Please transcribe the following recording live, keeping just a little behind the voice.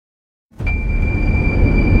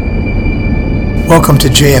Welcome to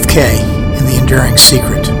JFK and the Enduring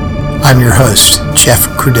Secret. I'm your host, Jeff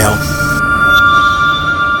Crudell.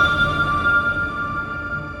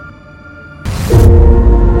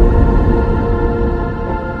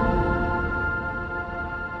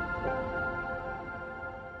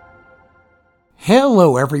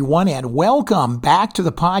 Hello, everyone, and welcome back to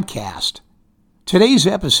the podcast. Today's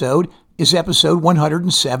episode is episode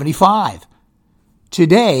 175.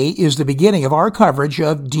 Today is the beginning of our coverage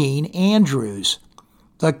of Dean Andrews,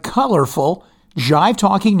 the colorful,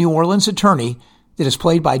 jive-talking New Orleans attorney that is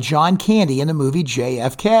played by John Candy in the movie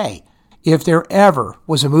JFK. If there ever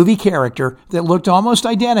was a movie character that looked almost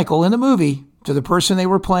identical in the movie to the person they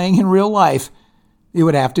were playing in real life, it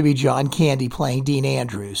would have to be John Candy playing Dean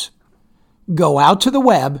Andrews. Go out to the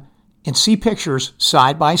web and see pictures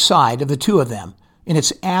side by side of the two of them, and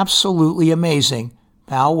it's absolutely amazing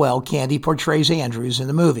how well Candy portrays Andrews in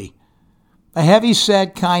the movie. A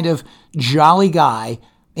heavy-set kind of jolly guy,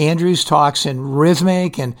 Andrews talks in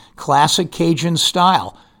rhythmic and classic Cajun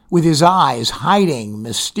style, with his eyes hiding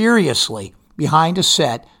mysteriously behind a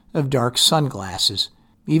set of dark sunglasses,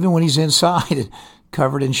 even when he's inside and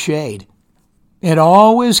covered in shade. And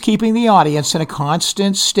always keeping the audience in a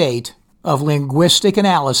constant state of linguistic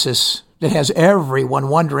analysis that has everyone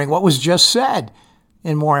wondering what was just said,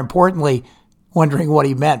 and more importantly, wondering what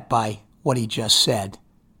he meant by what he just said.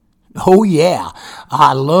 Oh yeah,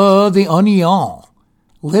 I love the onion.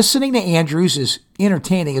 Listening to Andrews is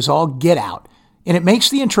entertaining as all get out, and it makes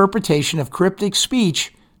the interpretation of cryptic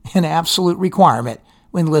speech an absolute requirement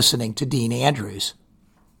when listening to Dean Andrews.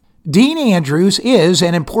 Dean Andrews is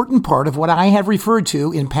an important part of what I have referred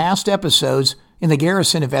to in past episodes in the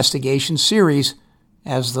Garrison investigation series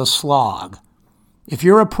as the slog. If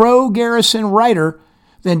you're a pro-Garrison writer,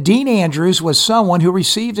 then Dean Andrews was someone who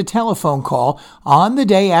received a telephone call on the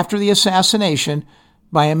day after the assassination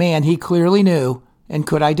by a man he clearly knew and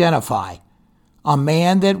could identify, a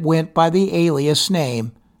man that went by the alias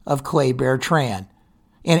name of Clay Bertrand.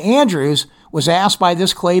 And Andrews was asked by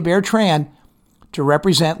this Clay Bertrand to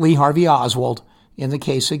represent Lee Harvey Oswald in the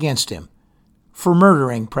case against him for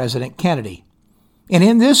murdering President Kennedy. And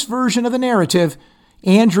in this version of the narrative,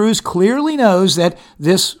 Andrews clearly knows that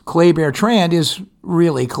this Clay Bertrand is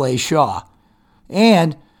really Clay Shaw.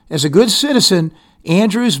 And as a good citizen,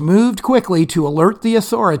 Andrews moved quickly to alert the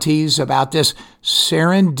authorities about this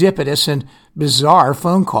serendipitous and bizarre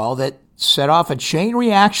phone call that set off a chain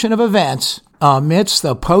reaction of events amidst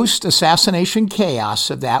the post-assassination chaos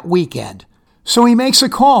of that weekend. So he makes a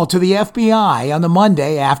call to the FBI on the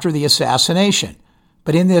Monday after the assassination.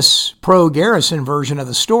 But in this pro-Garrison version of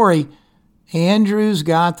the story, Andrews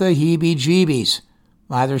got the heebie-jeebies,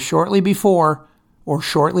 either shortly before or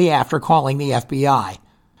shortly after calling the FBI.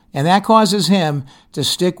 And that causes him to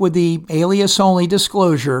stick with the alias-only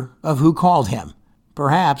disclosure of who called him,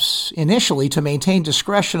 perhaps initially to maintain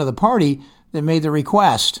discretion of the party that made the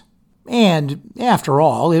request. And, after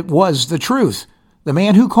all, it was the truth. The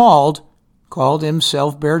man who called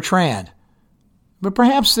himself Bertrand. But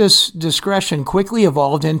perhaps this discretion quickly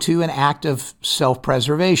evolved into an act of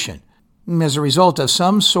self-preservation as a result of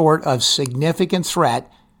some sort of significant threat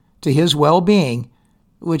to his well-being,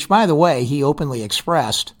 which, by the way, he openly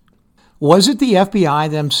expressed. Was it the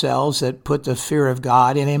FBI themselves that put the fear of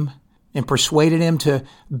God in him and persuaded him to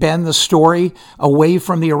bend the story away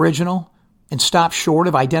from the original and stop short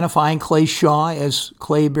of identifying Clay Shaw as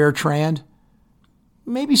Clay Bertrand?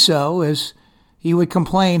 Maybe so, as he would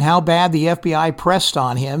complain how bad the FBI pressed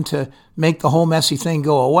on him to make the whole messy thing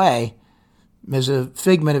go away, as a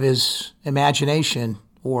figment of his imagination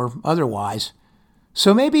or otherwise.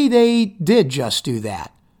 So maybe they did just do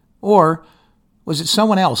that. Or was it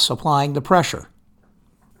someone else applying the pressure?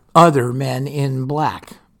 Other men in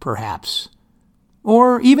black, perhaps.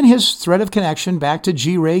 Or even his thread of connection back to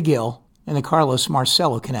G. Ray Gill and the Carlos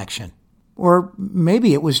Marcello connection. Or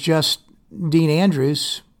maybe it was just Dean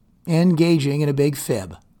Andrews engaging in a big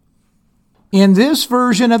fib. In this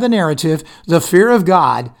version of the narrative, the fear of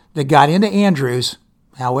God that got into Andrews,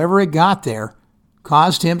 however it got there,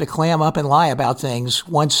 caused him to clam up and lie about things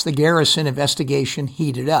once the Garrison investigation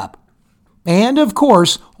heated up. And, of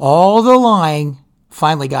course, all the lying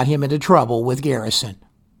finally got him into trouble with Garrison.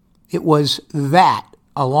 It was that,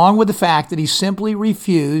 along with the fact that he simply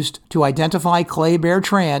refused to identify Clay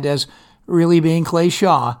Bertrand as really being Clay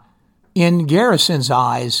Shaw. In Garrison's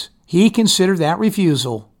eyes, he considered that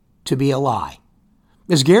refusal to be a lie,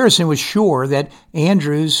 as Garrison was sure that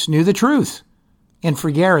Andrews knew the truth. And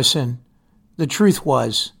for Garrison, the truth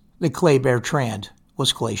was that Clay Bertrand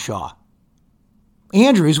was Clay Shaw.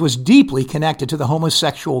 Andrews was deeply connected to the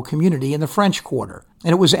homosexual community in the French Quarter,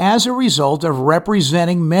 and it was as a result of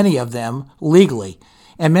representing many of them legally,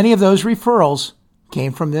 and many of those referrals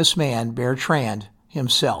came from this man, Bertrand,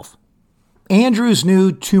 himself. Andrews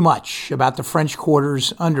knew too much about the French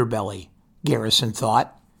Quarter's underbelly, Garrison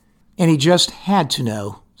thought, and he just had to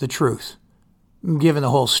know the truth, given the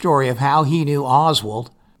whole story of how he knew Oswald,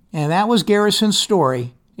 and that was Garrison's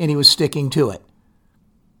story, and he was sticking to it.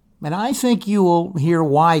 And I think you will hear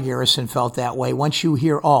why Garrison felt that way once you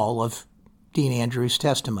hear all of Dean Andrews'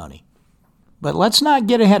 testimony. But let's not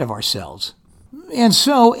get ahead of ourselves. And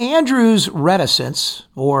so Andrews' reticence,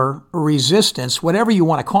 or resistance, whatever you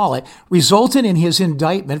want to call it, resulted in his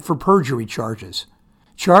indictment for perjury charges.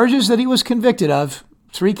 Charges that he was convicted of,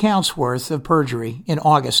 3 counts worth of perjury, in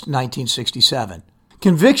August 1967.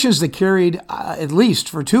 Convictions that carried, at least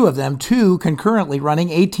for 2 of them, 2 concurrently running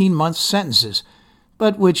 18-month sentences,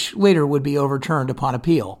 but which later would be overturned upon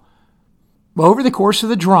appeal. Over the course of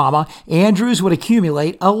the drama, Andrews would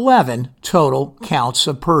accumulate 11 total counts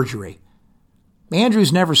of perjury.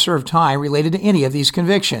 Andrews never served time related to any of these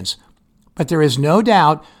convictions, but there is no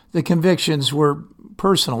doubt the convictions were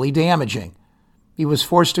personally damaging. He was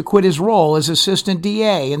forced to quit his role as assistant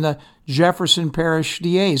DA in the Jefferson parish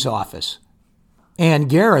DA's office. And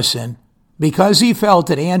Garrison, because he felt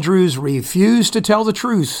that Andrews refused to tell the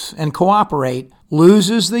truth and cooperate,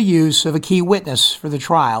 loses the use of a key witness for the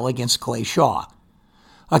trial against Clay Shaw.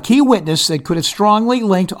 A key witness that could have strongly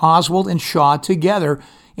linked Oswald and Shaw together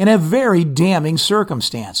in a very damning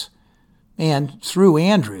circumstance, and through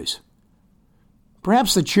Andrews.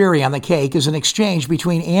 Perhaps the cherry on the cake is an exchange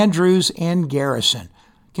between Andrews and Garrison,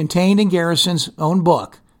 contained in Garrison's own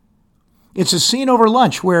book. It's a scene over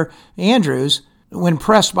lunch where Andrews, when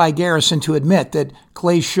pressed by Garrison to admit that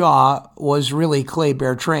Clay Shaw was really Clay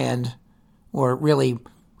Bertrand, or really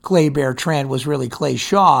Clay Bertrand was really Clay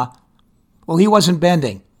Shaw, well, he wasn't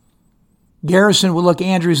bending. Garrison would look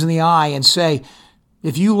Andrews in the eye and say,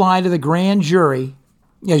 "If you lie to the grand jury,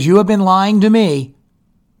 as you have been lying to me,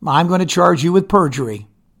 I'm going to charge you with perjury."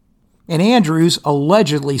 And Andrews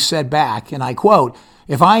allegedly said back, and I quote,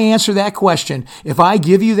 "If I answer that question, if I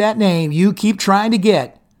give you that name you keep trying to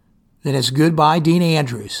get, then it's goodbye, Dean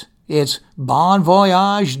Andrews. It's bon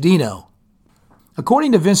voyage, Dino."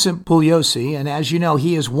 According to Vincent Bugliosi, and as you know,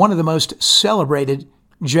 he is one of the most celebrated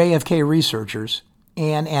JFK researchers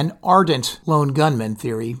and an ardent lone gunman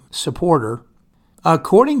theory supporter,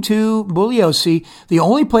 according to Bugliosi, the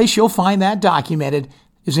only place you'll find that documented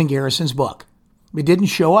is in Garrison's book. It didn't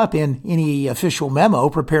show up in any official memo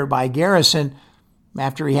prepared by Garrison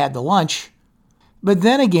after he had the lunch. But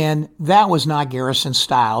then again, that was not Garrison's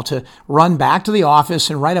style, to run back to the office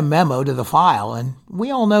and write a memo to the file, and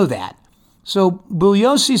we all know that. So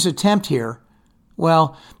Bugliosi's attempt here,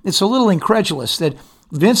 well, it's a little incredulous that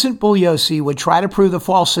Vincent Bugliosi would try to prove the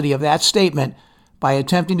falsity of that statement by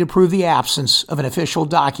attempting to prove the absence of an official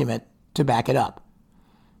document to back it up.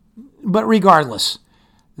 But regardless,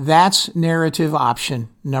 that's narrative option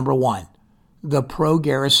number 1, the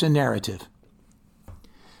pro-Garrison narrative.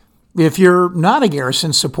 If you're not a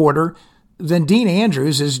Garrison supporter, then Dean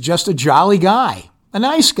Andrews is just a jolly guy, a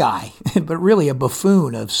nice guy, but really a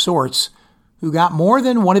buffoon of sorts who got more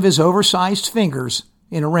than one of his oversized fingers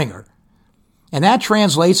in a ringer. And that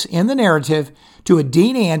translates in the narrative to a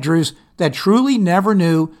Dean Andrews that truly never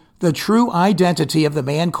knew the true identity of the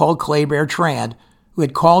man called Clay Bertrand, who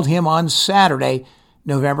had called him on Saturday,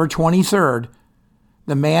 November 23rd,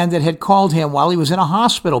 the man that had called him while he was in a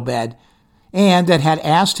hospital bed and that had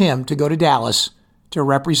asked him to go to Dallas to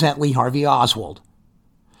represent Lee Harvey Oswald.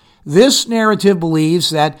 This narrative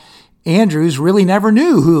believes that Andrews really never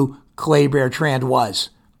knew who Clay Bertrand was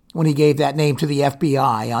when he gave that name to the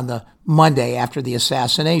FBI on the Monday after the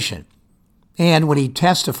assassination, and when he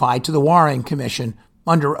testified to the Warren Commission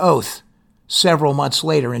under oath several months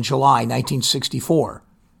later in July 1964.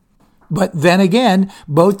 But then again,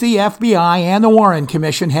 both the FBI and the Warren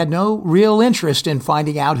Commission had no real interest in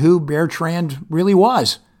finding out who Bertrand really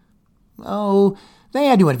was. Oh, they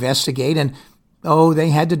had to investigate, and they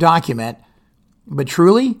had to document. But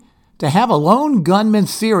truly, to have a lone gunman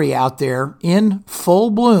theory out there in full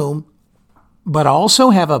bloom, but also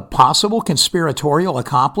have a possible conspiratorial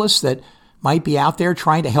accomplice that might be out there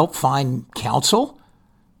trying to help find counsel,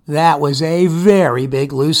 that was a very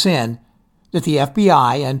big loose end that the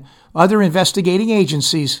FBI and other investigating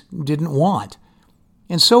agencies didn't want.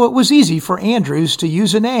 And so it was easy for Andrews to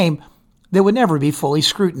use a name that would never be fully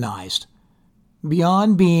scrutinized,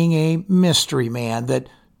 beyond being a mystery man that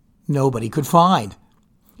nobody could find.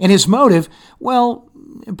 And his motive, well,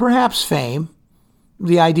 perhaps fame,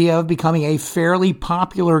 the idea of becoming a fairly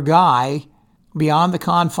popular guy beyond the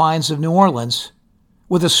confines of New Orleans,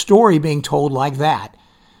 with a story being told like that,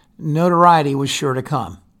 notoriety was sure to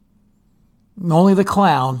come. Only the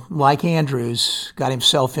clown, like Andrews, got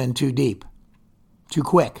himself in too deep, too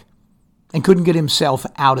quick, and couldn't get himself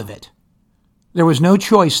out of it. There was no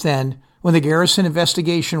choice then, when the Garrison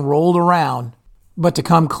investigation rolled around, but to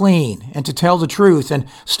come clean and to tell the truth and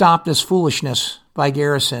stop this foolishness by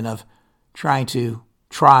Garrison of trying to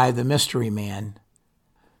try the mystery man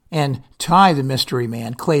and tie the mystery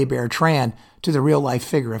man, Clay Bertrand, to the real-life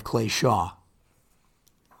figure of Clay Shaw.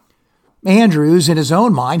 Andrews, in his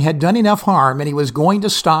own mind, had done enough harm, and he was going to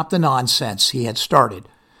stop the nonsense he had started.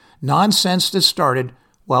 Nonsense that started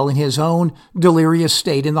while in his own delirious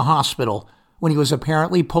state in the hospital, when he was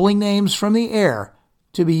apparently pulling names from the air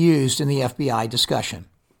to be used in the FBI discussion.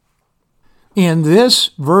 In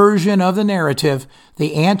this version of the narrative,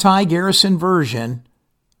 the anti-Garrison version,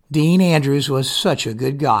 Dean Andrews was such a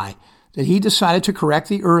good guy that he decided to correct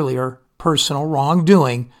the earlier personal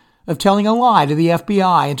wrongdoing of telling a lie to the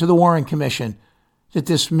FBI and to the Warren Commission that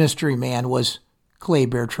this mystery man was Clay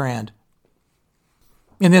Bertrand.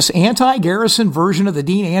 In this anti-Garrison version of the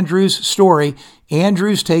Dean Andrews story,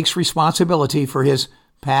 Andrews takes responsibility for his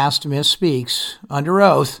past misspeaks under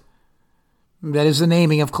oath. That is the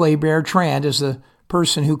naming of Clay Bertrand as the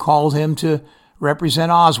person who called him to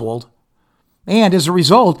represent Oswald, and as a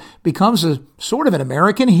result becomes a sort of an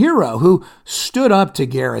American hero who stood up to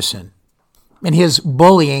Garrison and his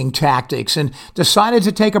bullying tactics and decided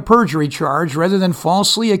to take a perjury charge rather than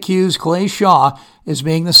falsely accuse Clay Shaw as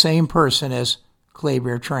being the same person as Clay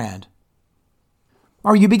Bertrand.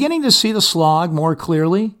 Are you beginning to see the slog more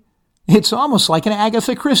clearly? It's almost like an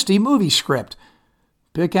Agatha Christie movie script.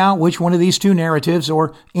 Pick out which one of these two narratives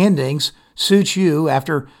or endings suits you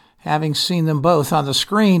after having seen them both on the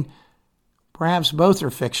screen. Perhaps both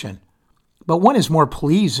are fiction, but one is more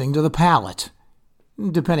pleasing to the palate,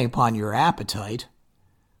 depending upon your appetite.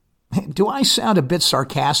 Do I sound a bit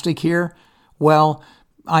sarcastic here? Well,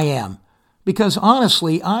 I am, because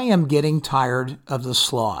honestly, I am getting tired of the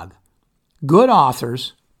slog. Good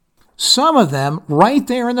authors, some of them right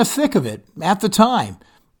there in the thick of it at the time,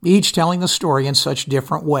 each telling the story in such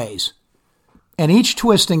different ways, and each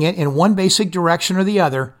twisting it in one basic direction or the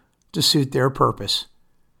other to suit their purpose.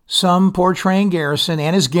 Some portraying Garrison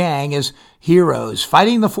and his gang as heroes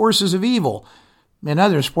fighting the forces of evil, and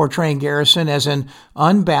others portraying Garrison as an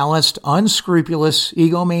unbalanced, unscrupulous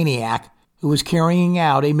egomaniac who was carrying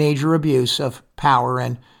out a major abuse of power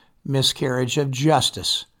and miscarriage of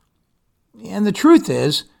justice. And the truth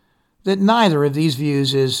is that neither of these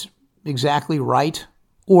views is exactly right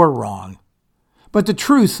or wrong. But the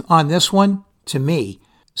truth on this one, to me,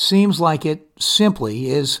 seems like it simply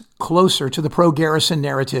is closer to the pro-Garrison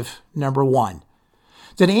narrative number one.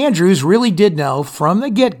 That Andrews really did know from the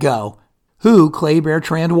get-go who Clay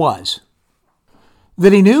Bertrand was.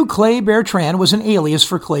 That he knew Clay Bertrand was an alias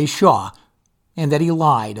for Clay Shaw, and that he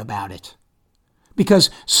lied about it. Because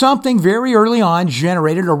something very early on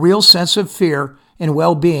generated a real sense of fear and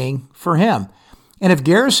well-being for him. And if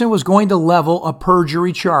Garrison was going to level a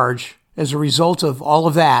perjury charge as a result of all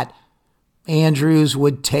of that, Andrews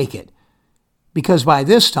would take it. Because by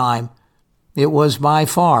this time, it was by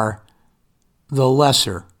far the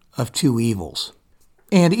lesser of two evils.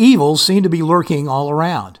 And evils seem to be lurking all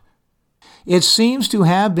around. It seems to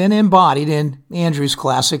have been embodied in Andrews'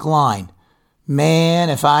 classic line, "Man,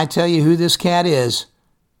 if I tell you who this cat is,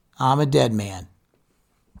 I'm a dead man."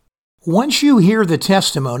 Once you hear the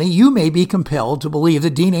testimony, you may be compelled to believe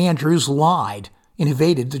that Dean Andrews lied and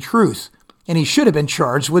evaded the truth, and he should have been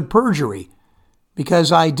charged with perjury,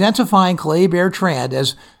 because identifying Clay Bertrand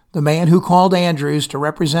as the man who called Andrews to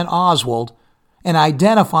represent Oswald and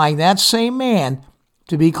identifying that same man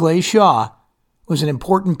to be Clay Shaw was an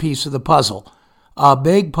important piece of the puzzle, a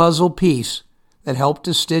big puzzle piece that helped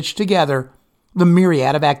to stitch together the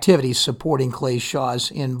myriad of activities supporting Clay Shaw's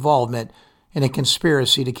involvement in a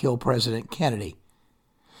conspiracy to kill President Kennedy.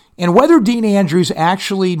 And whether Dean Andrews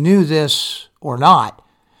actually knew this or not,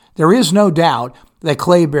 there is no doubt that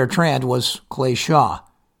Clay Bertrand was Clay Shaw.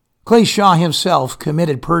 Clay Shaw himself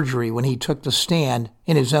committed perjury when he took the stand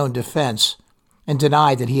in his own defense and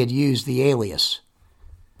denied that he had used the alias.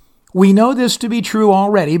 We know this to be true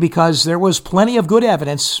already because there was plenty of good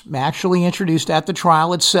evidence actually introduced at the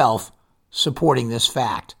trial itself supporting this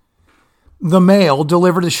fact. The mail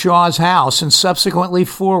delivered to Shaw's house and subsequently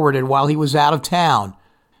forwarded while he was out of town,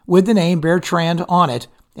 with the name Bertrand on it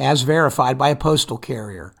as verified by a postal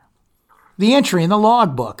carrier. The entry in the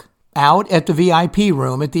logbook, out at the VIP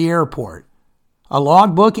room at the airport. A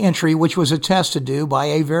logbook entry which was attested to by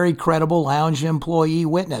a very credible lounge employee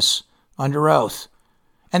witness under oath.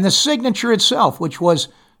 and the signature itself, which was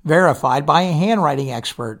verified by a handwriting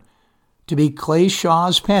expert to be Clay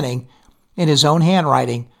Shaw's penning in his own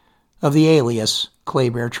handwriting of the alias Clay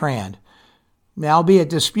Bertrand, albeit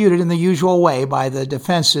disputed in the usual way by the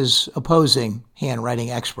defense's opposing handwriting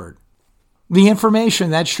expert. The information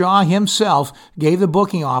that Shaw himself gave the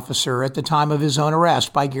booking officer at the time of his own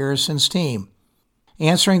arrest by Garrison's team,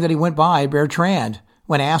 answering that he went by Bertrand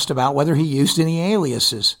when asked about whether he used any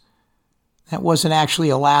aliases. That wasn't actually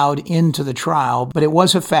allowed into the trial, but it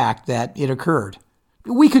was a fact that it occurred.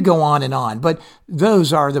 We could go on, but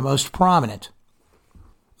those are the most prominent.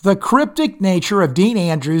 The cryptic nature of Dean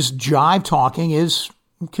Andrews' jive talking is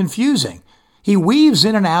confusing. He weaves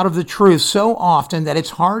in and out of the truth so often that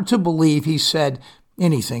it's hard to believe he said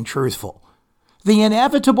anything truthful. The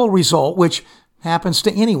inevitable result, which happens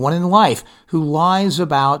to anyone in life who lies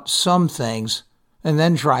about some things and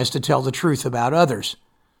then tries to tell the truth about others.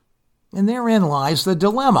 And therein lies the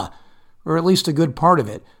dilemma, or at least a good part of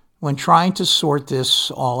it, when trying to sort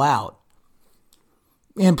this all out.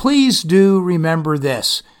 And please do remember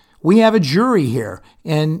this. We have a jury here,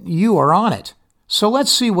 and you are on it. So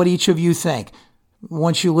let's see what each of you think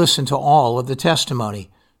once you listen to all of the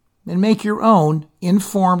testimony, and make your own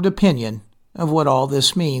informed opinion of what all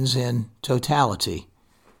this means in totality.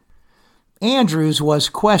 Andrews was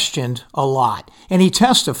questioned a lot, and he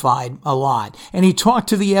testified a lot, and he talked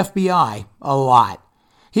to the FBI a lot.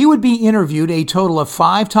 He would be interviewed a total of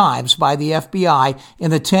 5 times by the FBI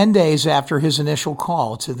in the 10 days after his initial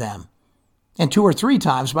call to them, and 2 or 3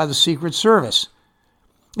 times by the Secret Service.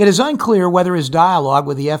 It is unclear whether his dialogue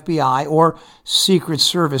with the FBI or Secret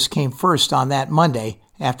Service came first on that Monday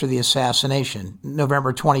after the assassination,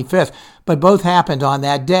 November 25th, but both happened on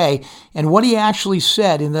that day, and what he actually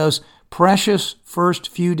said in those precious first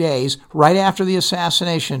few days right after the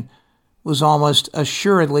assassination was almost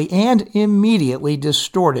assuredly and immediately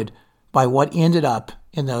distorted by what ended up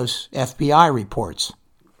in those FBI reports.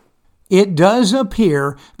 It does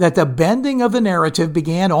appear that the bending of the narrative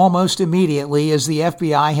began almost immediately as the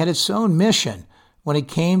FBI had its own mission when it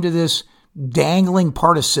came to this dangling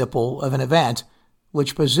participle of an event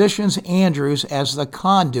which positions Andrews as the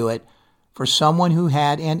conduit for someone who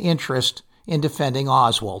had an interest in defending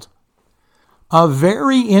Oswald. A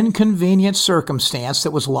very inconvenient circumstance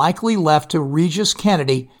that was likely left to Regis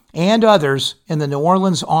Kennedy and others in the New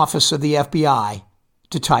Orleans office of the FBI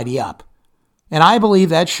to tidy up. And I believe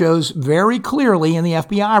that shows very clearly in the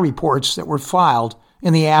FBI reports that were filed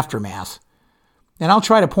in the aftermath. And I'll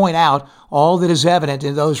try to point out all that is evident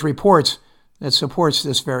in those reports that supports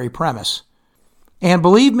this very premise. And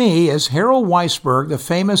believe me, as Harold Weisberg, the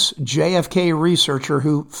famous JFK researcher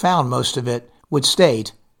who found most of it, would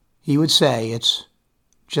state, he would say it's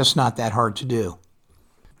just not that hard to do.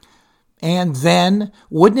 And then,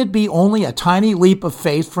 wouldn't it be only a tiny leap of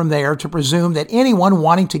faith from there to presume that anyone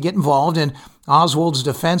wanting to get involved in Oswald's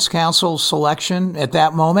defense counsel selection at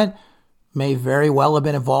that moment may very well have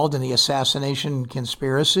been involved in the assassination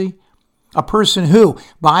conspiracy? A person who,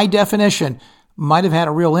 by definition, might have had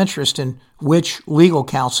a real interest in which legal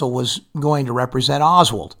counsel was going to represent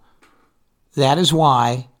Oswald. That is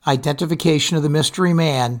why identification of the mystery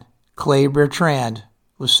man, Clay Bertrand,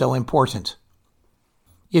 was so important.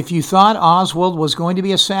 If you thought Oswald was going to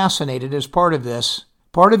be assassinated as part of this,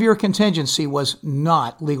 part of your contingency was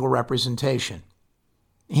not legal representation.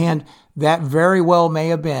 And that very well may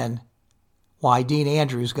have been why Dean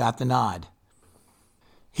Andrews got the nod.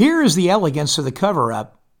 Here is the elegance of the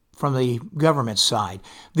cover-up from the government side.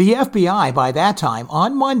 The FBI, by that time,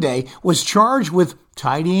 on Monday, was charged with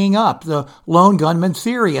tidying up the lone gunman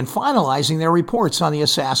theory and finalizing their reports on the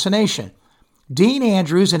assassination. Dean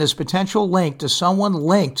Andrews and his potential link to someone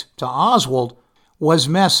linked to Oswald was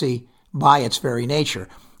messy by its very nature.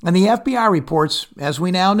 And the FBI reports, as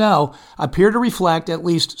we now know, appear to reflect at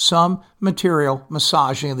least some material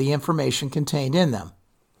massaging of the information contained in them.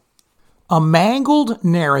 A mangled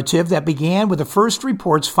narrative that began with the first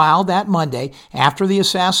reports filed that Monday after the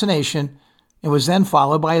assassination and was then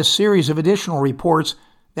followed by a series of additional reports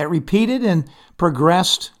that repeated and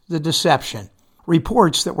progressed the deception.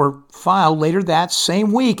 Reports that were filed later that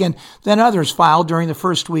same week and then others filed during the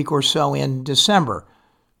first week or so in December,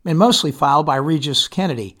 and mostly filed by Regis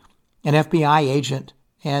Kennedy, an FBI agent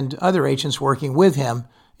and other agents working with him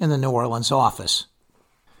in the New Orleans office.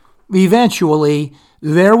 Eventually,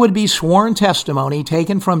 there would be sworn testimony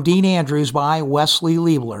taken from Dean Andrews by Wesley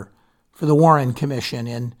Liebler for the Warren Commission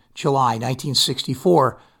in July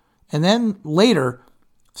 1964, and then later,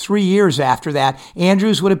 3 years after that,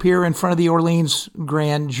 Andrews would appear in front of the Orleans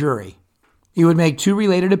grand jury. He would make 2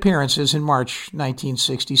 related appearances in March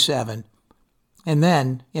 1967. And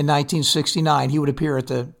then, in 1969, he would appear at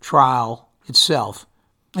the trial itself.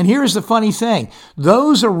 And here's the funny thing.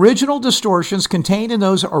 Those original distortions contained in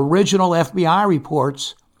those original FBI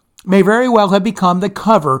reports may very well have become the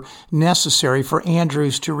cover necessary for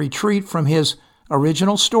Andrews to retreat from his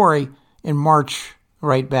original story and march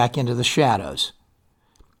right back into the shadows.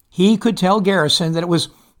 He could tell Garrison that it was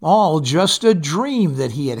all just a dream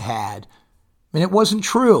that he had had, and it wasn't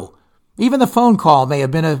true. Even the phone call may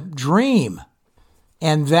have been a dream.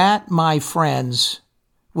 And that, my friends,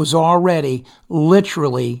 was already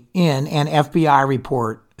literally in an FBI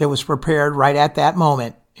report that was prepared right at that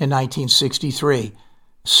moment in 1963.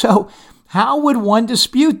 So how would one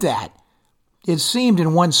dispute that? It seemed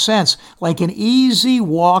in one sense like an easy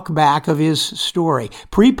walk back of his story,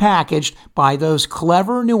 prepackaged by those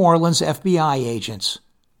clever New Orleans FBI agents.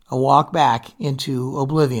 A walk back into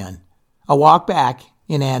oblivion. A walk back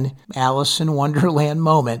in an Alice in Wonderland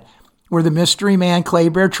moment where the mystery man Clay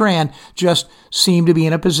Bertrand just seemed to be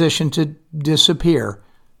in a position to disappear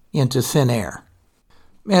into thin air.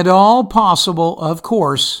 And all possible, of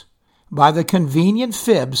course, by the convenient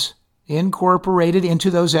fibs incorporated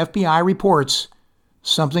into those FBI reports,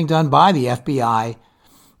 something done by the FBI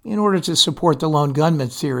in order to support the lone gunman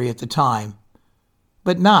theory at the time,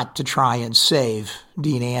 but not to try and save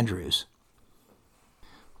Dean Andrews.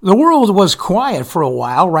 The world was quiet for a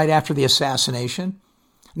while right after the assassination.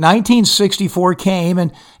 1964 came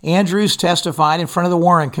and Andrews testified in front of the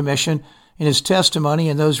Warren Commission, and his testimony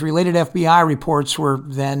and those related FBI reports were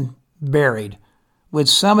then buried, with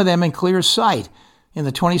some of them in clear sight in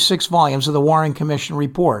the 26 volumes of the Warren Commission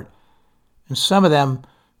report, and some of them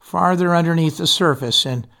farther underneath the surface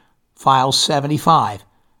in File 75,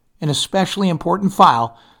 an especially important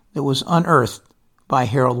file that was unearthed by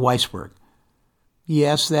Harold Weisberg.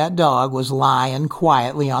 Yes, that dog was lying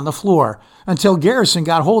quietly on the floor until Garrison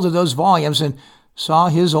got hold of those volumes and saw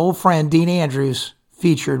his old friend Dean Andrews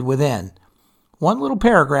featured within. One little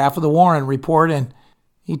paragraph of the Warren report, and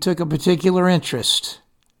he took a particular interest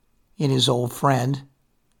in his old friend.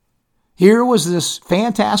 Here was this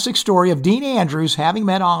fantastic story of Dean Andrews having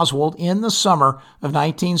met Oswald in the summer of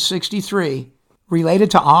 1963, related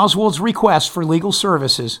to Oswald's request for legal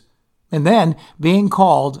services, and then being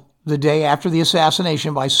called the day after the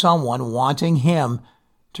assassination by someone wanting him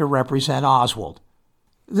to represent Oswald.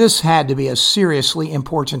 This had to be a seriously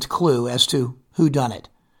important clue as to who done it.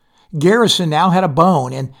 Garrison now had a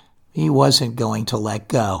bone, and he wasn't going to let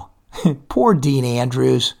go. Poor Dean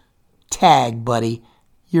Andrews. Tag, buddy.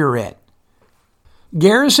 You're it.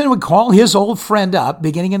 Garrison would call his old friend up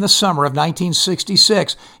beginning in the summer of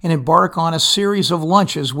 1966 and embark on a series of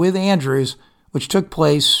lunches with Andrews, which took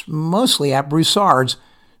place mostly at Broussard's,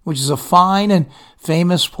 which is a fine and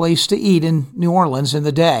famous place to eat in New Orleans in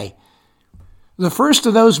the day. The first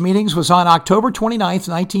of those meetings was on October 29,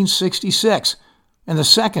 1966, and the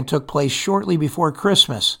second took place shortly before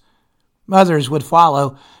Christmas. Others would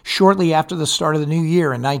follow shortly after the start of the new year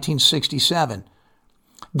in 1967.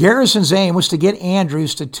 Garrison's aim was to get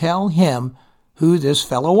Andrews to tell him who this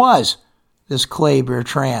fellow was, this Clay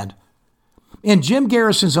Bertrand. In Jim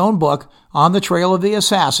Garrison's own book, On the Trail of the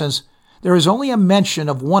Assassins, there is only a mention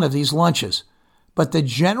of one of these lunches, but the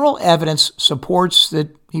general evidence supports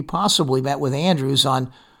that he possibly met with Andrews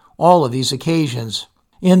on all of these occasions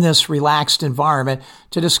in this relaxed environment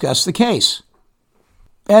to discuss the case.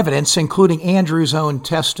 Evidence including Andrews' own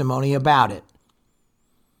testimony about it.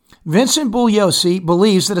 Vincent Bugliosi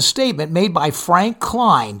believes that a statement made by Frank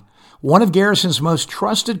Klein, one of Garrison's most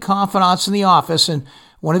trusted confidants in the office and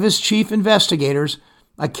one of his chief investigators,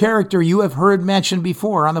 a character you have heard mentioned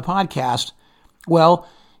before on the podcast. Well,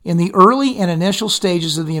 in the early and initial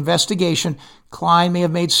stages of the investigation, Klein may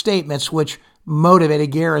have made statements which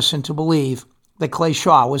motivated Garrison to believe that Clay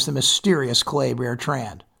Shaw was the mysterious Clay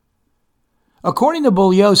Bertrand. According to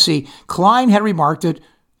Bugliosi, Klein had remarked that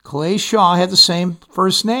Clay Shaw had the same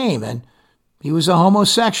first name, and he was a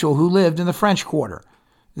homosexual who lived in the French Quarter.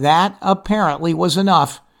 That apparently was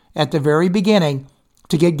enough at the very beginning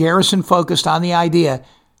to get Garrison focused on the idea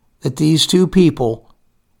that these two people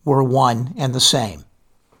were one and the same.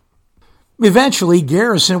 Eventually,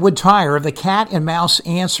 Garrison would tire of the cat and mouse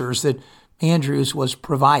answers that Andrews was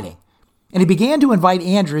providing, and he began to invite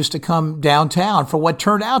Andrews to come downtown for what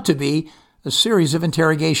turned out to be a series of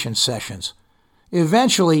interrogation sessions.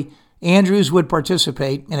 Eventually, Andrews would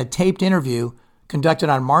participate in a taped interview conducted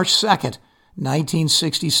on March 2nd,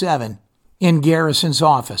 1967, in Garrison's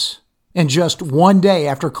office. And just one day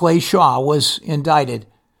after Clay Shaw was indicted,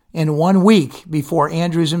 and 1 week before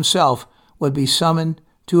Andrews himself would be summoned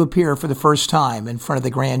to appear for the first time in front of the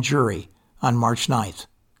grand jury on March 9th.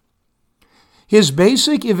 His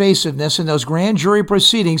basic evasiveness in those grand jury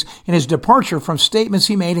proceedings and his departure from statements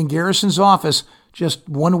he made in Garrison's office just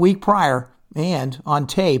 1 week prior and on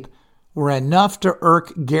tape were enough to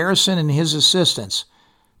irk Garrison and his assistants.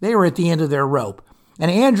 They were at the end of their rope, and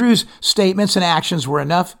Andrews' statements and actions were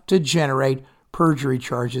enough to generate perjury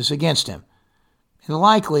charges against him. And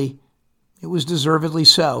likely, it was deservedly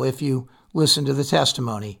so if you listen to the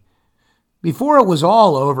testimony. Before it was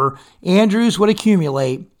all over, Andrews would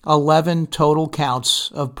accumulate 11 total counts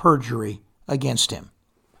of perjury against him.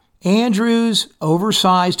 Andrews'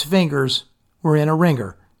 oversized fingers were in a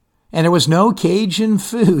ringer, and there was no Cajun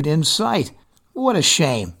food in sight. What a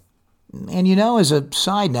shame. And as a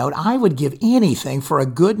side note, I would give anything for a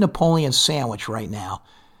good Napoleon sandwich right now,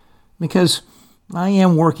 because I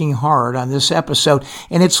am working hard on this episode,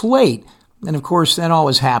 and it's late. And of course, that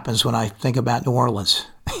always happens when I think about New Orleans.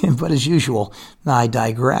 But as usual, I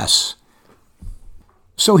digress.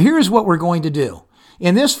 So here's what we're going to do.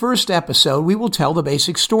 In this first episode, we will tell the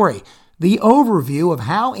basic story, the overview of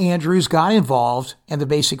how Andrews got involved and the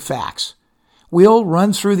basic facts. We'll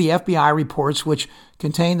run through the FBI reports which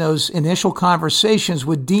contain those initial conversations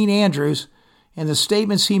with Dean Andrews and the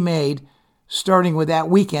statements he made starting with that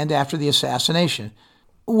weekend after the assassination.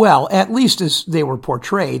 Well, at least as they were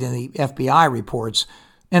portrayed in the FBI reports.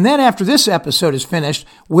 And then after this episode is finished,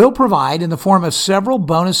 we'll provide, in the form of several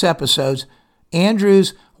bonus episodes,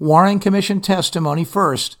 Andrews' Warren Commission testimony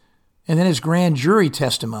first, and then his grand jury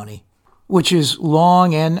testimony, which is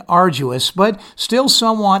long and arduous, but still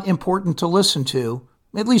somewhat important to listen to,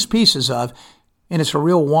 at least pieces of, and it's a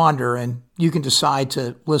real wander, and you can decide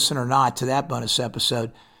to listen or not to that bonus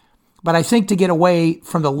episode. But I think to get away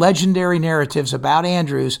from the legendary narratives about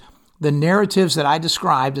Andrews, the narratives that I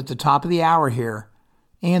described at the top of the hour here,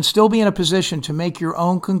 and still be in a position to make your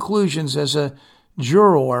own conclusions as a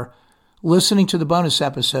juror, listening to the bonus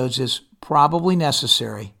episodes is probably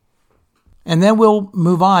necessary. And then we'll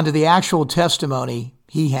move on to the actual testimony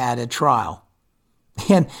he had at trial.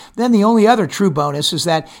 And then the only other true bonus is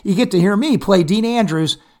that you get to hear me play Dean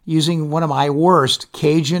Andrews using one of my worst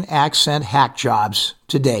Cajun accent hack jobs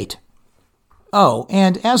to date. Oh,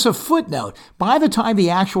 and as a footnote, by the time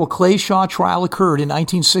the actual Clay Shaw trial occurred in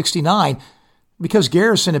 1969, because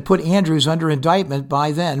Garrison had put Andrews under indictment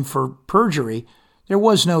by then for perjury, there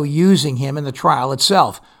was no using him in the trial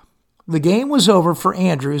itself. The game was over for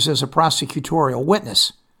Andrews as a prosecutorial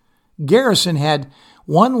witness. Garrison had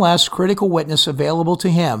one less critical witness available to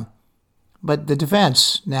him, but the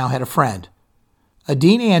defense now had a friend.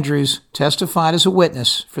 Dean Andrews testified as a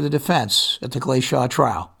witness for the defense at the Clay Shaw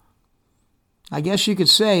trial. I guess you could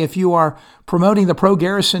say, if you are promoting the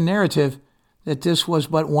pro-Garrison narrative, that this was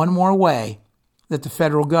but one more way that the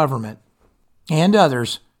federal government and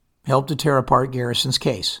others helped to tear apart Garrison's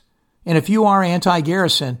case. And if you are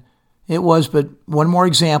anti-Garrison, it was but one more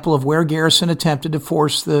example of where Garrison attempted to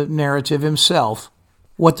force the narrative himself,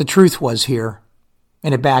 what the truth was here,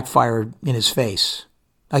 and it backfired in his face.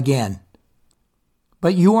 Again.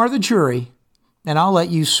 But you are the jury, and I'll let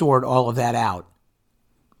you sort all of that out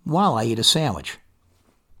while I eat a sandwich.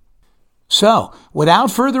 So, without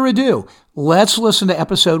further ado, let's listen to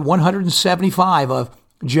episode 175 of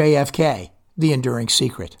JFK, The Enduring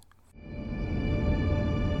Secret.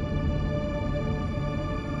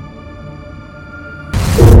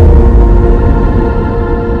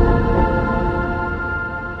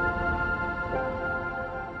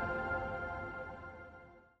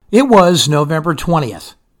 It was November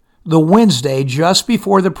 20th, the Wednesday just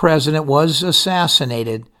before the president was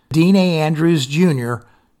assassinated. Dean A. Andrews, Jr.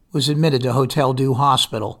 was admitted to Hotel Dieu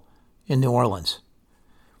Hospital in New Orleans.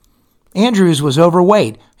 Andrews was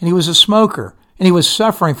overweight, and he was a smoker, and he was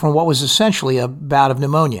suffering from what was essentially a bout of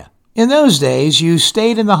pneumonia. In those days, you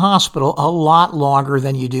stayed in the hospital a lot longer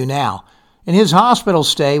than you do now, and his hospital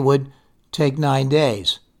stay would take 9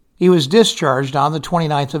 days. He was discharged on the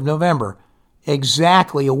 29th of November,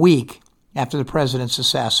 exactly a week after the president's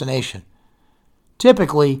assassination.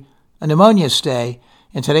 Typically, a pneumonia stay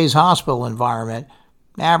in today's hospital environment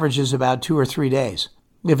averages about 2 or 3 days,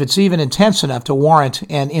 if it's even intense enough to warrant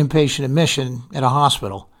an inpatient admission at a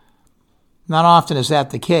hospital. Not often is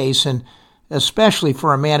that the case, and especially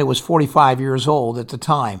for a man who was 45 years old at the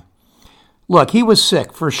time. Look, he was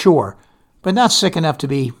sick, for sure, but not sick enough to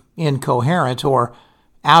be incoherent or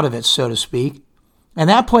out of it, so to speak. And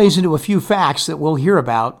that plays into a few facts that we'll hear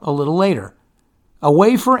about a little later. A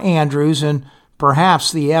way for Andrews and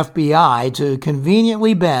perhaps the FBI to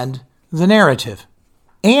conveniently bend the narrative.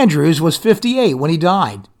 Andrews was 58 when he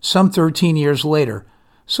died, some 13 years later,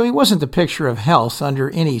 so he wasn't the picture of health under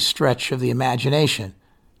any stretch of the imagination.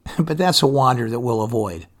 But that's a wander that we'll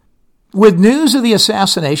avoid. With news of the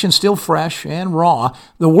assassination still fresh and raw,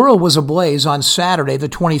 the world was ablaze on Saturday the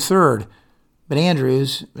 23rd. But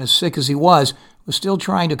Andrews, as sick as he was still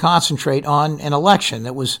trying to concentrate on an election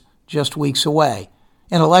that was just weeks away.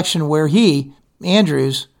 An election where he,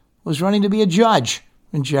 Andrews, was running to be a judge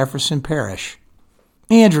in Jefferson Parish.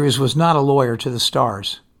 Andrews was not a lawyer to the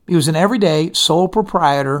stars. He was an everyday sole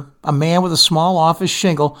proprietor, a man with a small office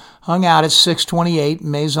shingle hung out at 628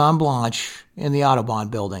 Maison Blanche in the Audubon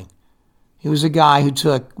building. He was a guy who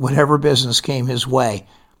took whatever business came his way.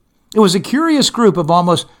 It was a curious group of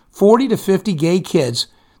almost 40 to 50 gay kids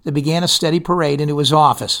that began a steady parade into his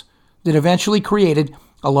office that eventually created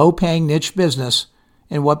a low-paying niche business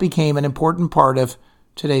in what became an important part of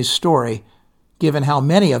today's story, given how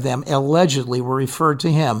many of them allegedly were referred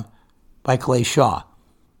to him by Clay Shaw.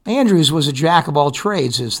 Andrews was a jack of all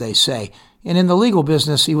trades, as they say, and in the legal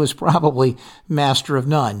business he was probably master of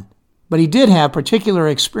none. But he did have particular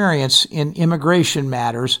experience in immigration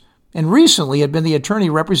matters, and recently had been the attorney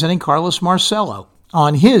representing Carlos Marcello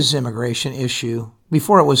on his immigration issue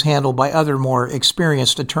before it was handled by other more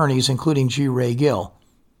experienced attorneys, including G. Ray Gill.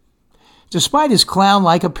 Despite his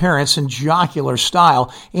clown-like appearance and jocular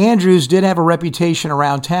style, Andrews did have a reputation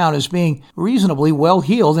around town as being reasonably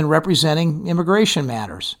well-heeled in representing immigration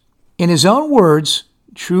matters. In his own words,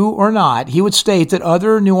 true or not, he would state that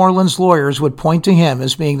other New Orleans lawyers would point to him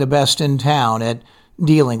as being the best in town at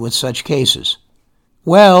dealing with such cases.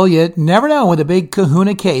 Well, you never know when the big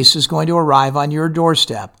kahuna case is going to arrive on your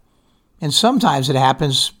doorstep. And sometimes it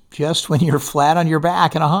happens just when you're flat on your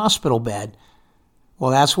back in a hospital bed. Well,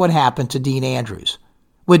 that's what happened to Dean Andrews.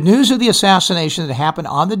 With news of the assassination that happened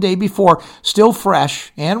on the day before still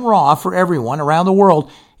fresh and raw for everyone around the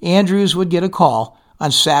world, Andrews would get a call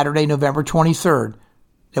on Saturday, November 23rd,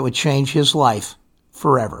 that would change his life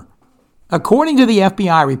forever. According to the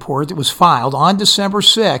FBI report that was filed on December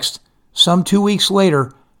 6th, some 2 weeks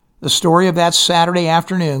later, the story of that Saturday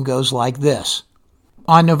afternoon goes like this.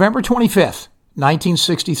 On November 25th,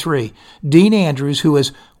 1963, Dean Andrews, who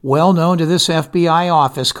is well known to this FBI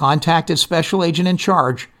office, contacted Special Agent in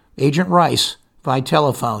Charge, Agent Rice, by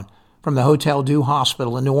telephone from the Hotel Dieu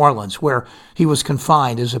Hospital in New Orleans, where he was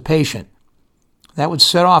confined as a patient. That would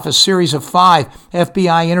set off a series of 5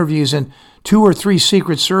 FBI interviews and 2 or 3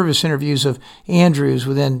 Secret Service interviews of Andrews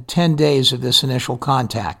within 10 days of this initial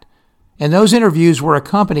contact. And those interviews were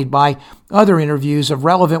accompanied by other interviews of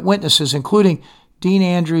relevant witnesses, including Dean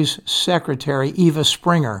Andrews' secretary, Eva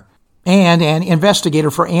Springer, and an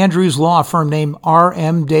investigator for Andrews' law firm named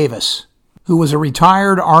R.M. Davis, who was a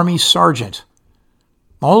retired Army sergeant.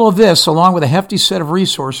 All of this, along with a hefty set of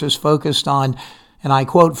resources focused on, and I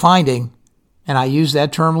quote, finding, and I use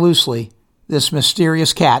that term loosely, this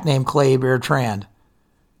mysterious cat named Clay Bertrand.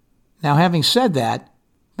 Now, having said that,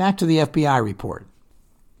 back to the FBI report.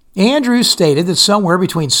 Andrews stated that somewhere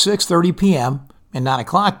between 6:30 p.m. and 9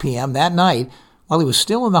 o'clock p.m. that night, while he was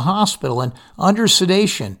still in the hospital and under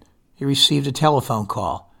sedation, he received a telephone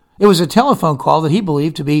call. It was a telephone call that he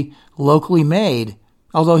believed to be locally made,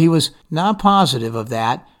 although he was not positive of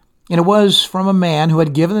that, and it was from a man who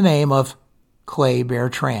had given the name of Clay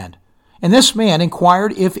Bertrand. And this man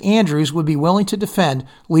inquired if Andrews would be willing to defend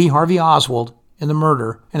Lee Harvey Oswald in the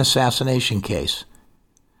murder and assassination case.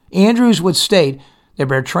 Andrews would state that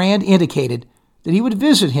Bertrand indicated that he would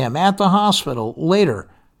visit him at the hospital later,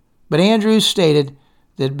 but Andrews stated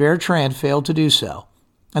that Bertrand failed to do so,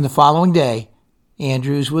 and the following day,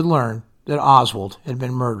 Andrews would learn that Oswald had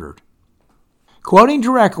been murdered. Quoting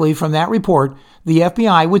directly from that report, the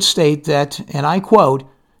FBI would state that, and I quote,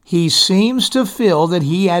 he seems to feel that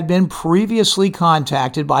he had been previously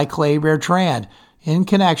contacted by Clay Bertrand in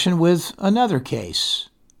connection with another case.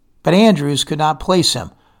 But Andrews could not place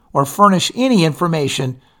him or furnish any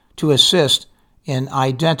information to assist in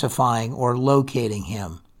identifying or locating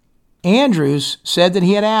him. Andrews said that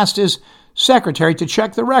he had asked his secretary to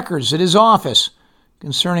check the records at his office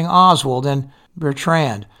concerning Oswald and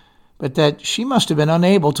Bertrand, but that she must have been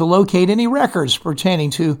unable to locate any records pertaining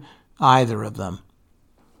to either of them.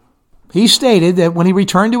 He stated that when he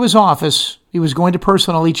returned to his office, he was going to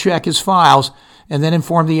personally check his files and then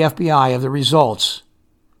inform the FBI of the results.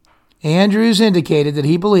 Andrews indicated that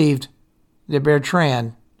he believed that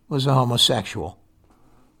Bertrand was a homosexual.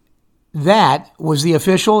 That was the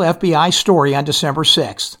official FBI story on December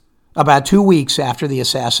 6th, about 2 weeks after the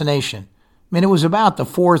assassination. And it was about the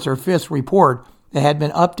 4th or 5th report that had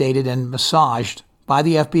been updated and massaged by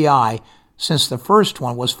the FBI since the first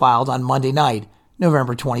one was filed on Monday night,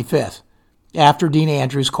 November 25th, after Dean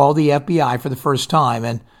Andrews called the FBI for the first time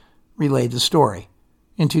and relayed the story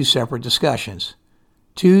in 2 separate discussions.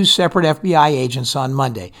 2 separate FBI agents on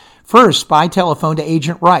Monday. First, by telephone to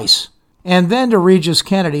Agent Rice, and then to Regis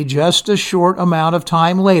Kennedy just a short amount of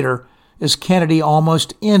time later, as Kennedy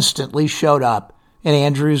almost instantly showed up in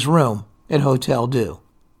Andrews' room at Hotel Dieu.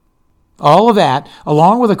 All of that,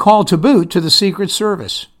 along with a call to boot to the Secret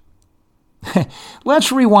Service.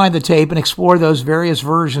 Let's rewind the tape and explore those various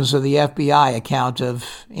versions of the FBI account of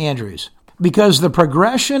Andrews, because the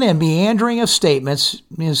progression and meandering of statements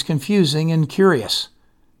is confusing and curious.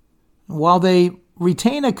 While they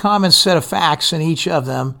retain a common set of facts in each of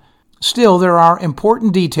them, still there are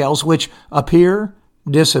important details which appear,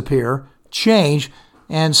 disappear, change,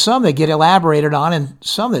 and some that get elaborated on and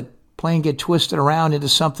some that plain get twisted around into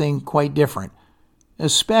something quite different,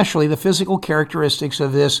 especially the physical characteristics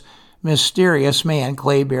of this mysterious man,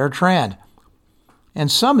 Clay Bertrand, and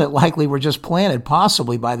some that likely were just planted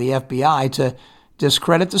possibly by the FBI to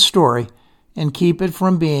discredit the story and keep it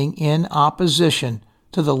from being in opposition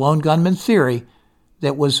to the lone gunman theory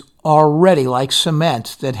that was already like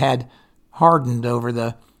cement that had hardened over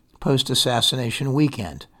the post-assassination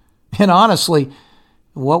weekend. And honestly,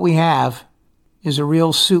 what we have is a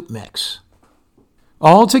real soup mix.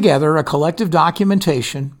 Altogether, a collective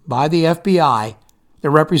documentation by the FBI that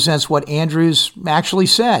represents what Andrews actually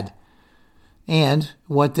said and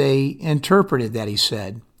what they interpreted that he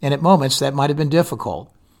said. And at moments, that might have been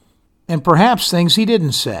difficult. And perhaps things he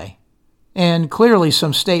didn't say. And clearly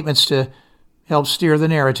some statements to help steer the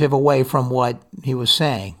narrative away from what he was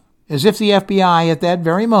saying. As if the FBI at that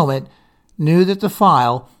very moment knew that the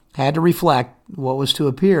file had to reflect what was to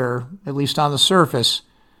appear, at least on the surface,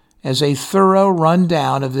 as a thorough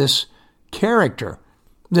rundown of this character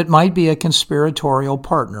that might be a conspiratorial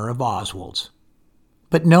partner of Oswald's.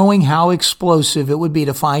 But knowing how explosive it would be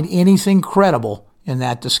to find anything credible in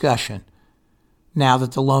that discussion, now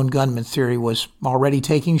that the lone gunman theory was already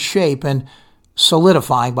taking shape and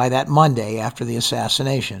solidifying by that Monday after the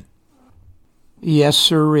assassination. Yes,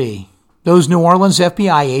 sirree. Those New Orleans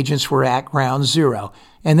FBI agents were at ground zero,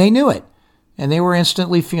 and they knew it, and they were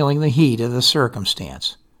instantly feeling the heat of the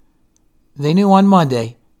circumstance. They knew on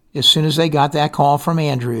Monday, as soon as they got that call from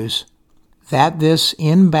Andrews, that this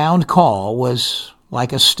inbound call was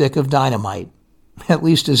like a stick of dynamite, at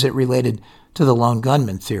least as it related to the lone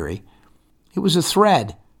gunman theory. It was a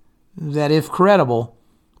thread that, if credible,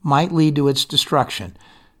 might lead to its destruction.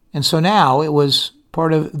 And so now it was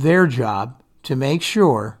part of their job to make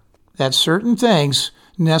sure that certain things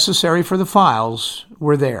necessary for the files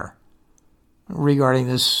were there regarding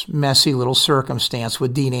this messy little circumstance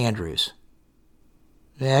with Dean Andrews.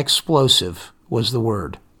 Explosive was the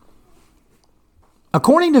word.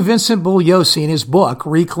 According to Vincent Bugliosi in his book,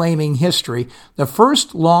 Reclaiming History, the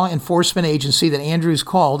first law enforcement agency that Andrews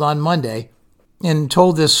called on Monday and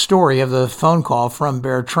told this story of the phone call from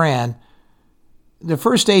Bertrand, the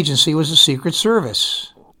first agency was the Secret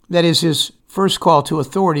Service. That is his first call to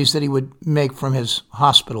authorities that he would make from his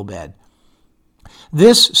hospital bed.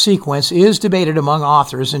 This sequence is debated among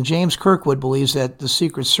authors, and James Kirkwood believes that the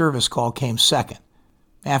Secret Service call came second,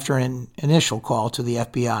 after an initial call to the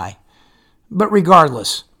FBI. But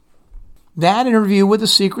regardless, that interview with the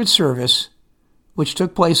Secret Service, which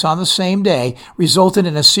took place on the same day, resulted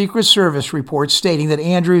in a Secret Service report stating that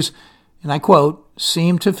Andrews, and I quote,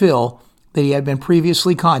 seemed to feel that he had been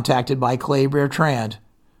previously contacted by Clay Bertrand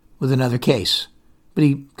with another case, but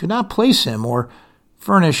he could not place him or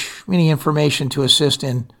furnish any information to assist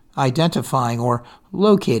in identifying or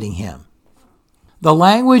locating him. The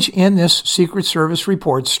language in this Secret Service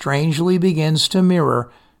report strangely begins to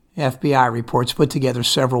mirror FBI reports put together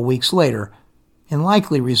several weeks later, and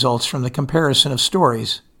likely results from the comparison of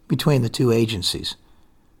stories between the two agencies,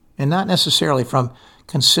 and not necessarily from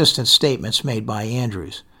consistent statements made by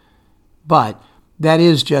Andrews. But that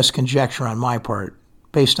is just conjecture on my part,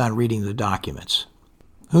 based on reading the documents.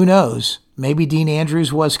 Who knows, maybe Dean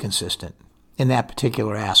Andrews was consistent in that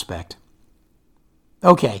particular aspect.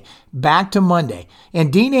 Okay, back to Monday.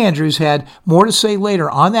 And Dean Andrews had more to say later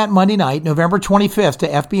on that Monday night, November 25th, to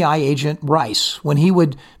FBI agent Rice, when he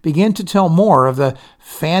would begin to tell more of the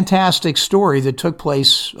fantastic story that took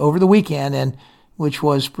place over the weekend and which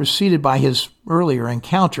was preceded by his earlier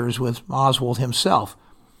encounters with Oswald himself.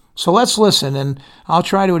 So let's listen, and I'll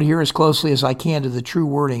try to adhere as closely as I can to the true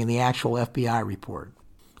wording in the actual FBI report,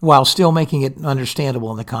 while still making it understandable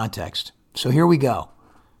in the context. So here we go.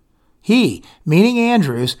 He, meaning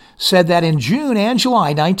Andrews, said that in June and July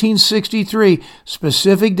 1963,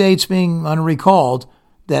 specific dates being unrecalled,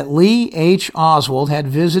 that Lee H. Oswald had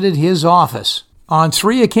visited his office on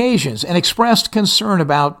 3 occasions and expressed concern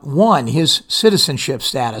about 1, his citizenship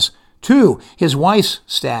status, 2, his wife's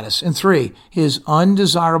status, and 3, his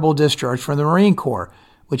undesirable discharge from the Marine Corps,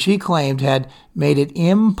 which he claimed had made it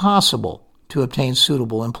impossible to obtain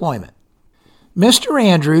suitable employment. Mr.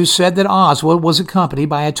 Andrews said that Oswald was accompanied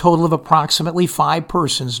by a total of approximately 5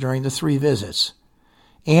 persons during the 3 visits.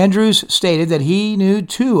 Andrews stated that he knew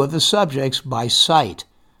 2 of the subjects by sight,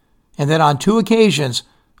 and that on 2 occasions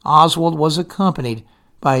Oswald was accompanied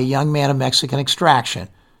by a young man of Mexican extraction,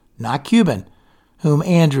 not Cuban, whom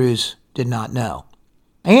Andrews did not know.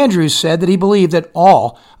 Andrews said that he believed that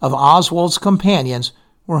all of Oswald's companions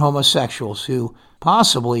were homosexuals who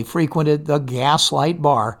possibly frequented the Gaslight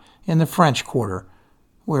Bar in the French Quarter,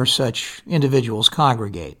 where such individuals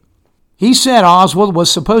congregate. He said Oswald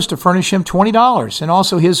was supposed to furnish him $20 and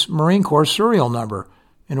also his Marine Corps serial number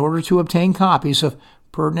in order to obtain copies of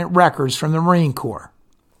pertinent records from the Marine Corps.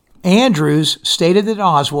 Andrews stated that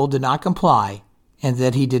Oswald did not comply and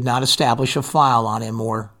that he did not establish a file on him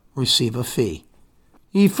or receive a fee.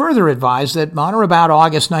 He further advised that on or about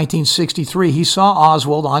August 1963, he saw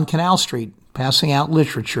Oswald on Canal Street passing out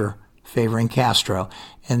literature favoring Castro,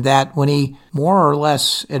 and that when he more or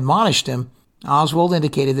less admonished him, Oswald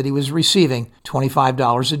indicated that he was receiving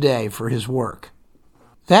 $25 a day for his work.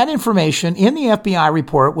 That information in the FBI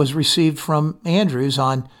report was received from Andrews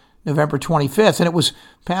on November 25th, and it was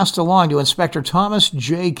passed along to Inspector Thomas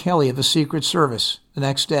J. Kelly of the Secret Service the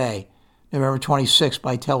next day, November 26th,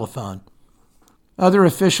 by telephone. Other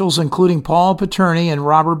officials, including Paul Paterni and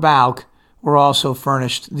Robert Bauch, were also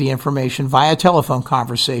furnished the information via telephone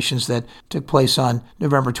conversations that took place on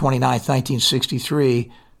November 29,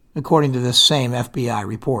 1963, according to this same FBI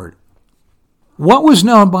report. What was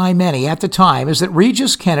known by many at the time is that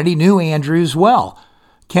Regis Kennedy knew Andrews well.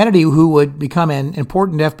 Kennedy, who would become an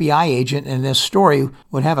important FBI agent in this story,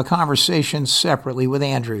 would have a conversation separately with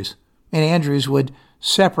Andrews, and Andrews would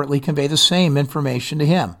separately convey the same information to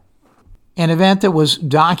him. An event that was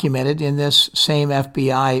documented in this same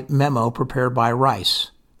FBI memo prepared by Rice.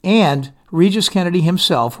 And Regis Kennedy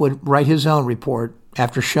himself would write his own report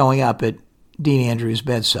after showing up at Dean Andrews'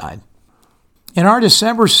 bedside. In our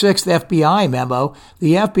December 6th FBI memo,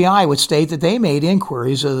 the FBI would state that they made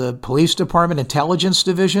inquiries of the Police Department Intelligence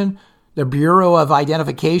Division, the Bureau of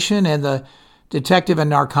Identification, and the Detective and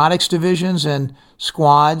Narcotics Divisions and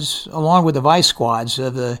squads, along with the vice squads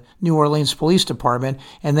of the New Orleans Police Department,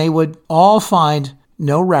 and they would all find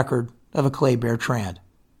no record of a Clay Bertrand.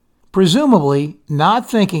 Presumably not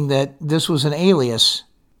thinking that this was an alias,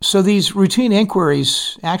 so these routine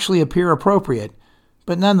inquiries actually appear appropriate,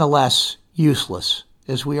 but nonetheless useless,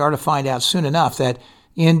 as we are to find out soon enough that,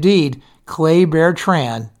 indeed, Clay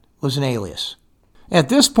Bertrand was an alias. At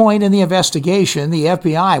this point in the investigation, the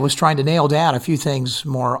FBI was trying to nail down a few things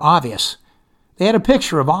more obvious. They had a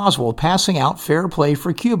picture of Oswald passing out Fair Play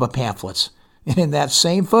for Cuba pamphlets, and in that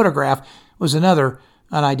same photograph was another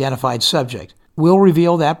unidentified subject. We'll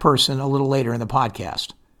reveal that person a little later in the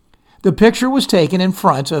podcast. The picture was taken in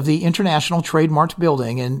front of the International Trade Mart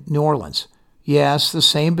building in New Orleans. Yes, the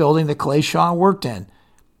same building that Clay Shaw worked in.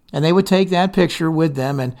 And they would take that picture with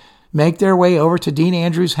them and make their way over to Dean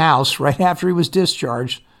Andrews' house right after he was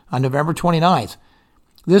discharged on November 29th.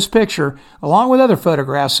 This picture, along with other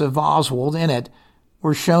photographs of Oswald in it,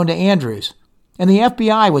 were shown to Andrews, and the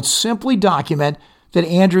FBI would simply document that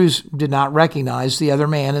Andrews did not recognize the other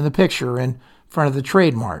man in the picture in front of the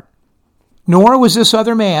Trade Mart. Nor was this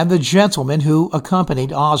other man the gentleman who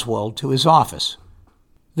accompanied Oswald to his office.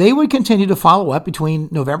 They would continue to follow up between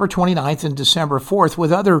November 29th and December 4th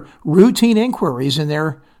with other routine inquiries in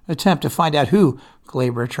their attempt to find out who Clay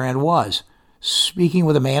Bertrand was, speaking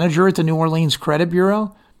with a manager at the New Orleans Credit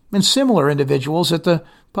Bureau and similar individuals at the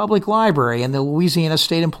Public Library and the Louisiana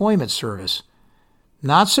State Employment Service.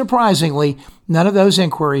 Not surprisingly, none of those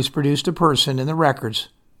inquiries produced a person in the records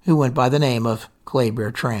who went by the name of Clay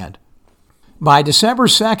Bertrand. By December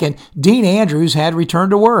 2nd, Dean Andrews had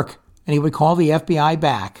returned to work, and he would call the FBI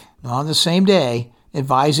back on the same day,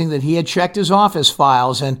 advising that he had checked his office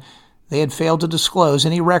files and they had failed to disclose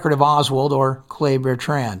any record of Oswald or Clay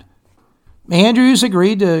Bertrand. Andrews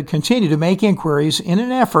agreed to continue to make inquiries in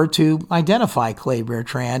an effort to identify Clay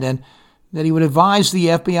Bertrand and that he would advise the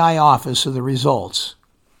FBI office of the results.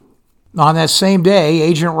 On that same day,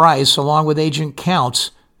 Agent Rice, along with Agent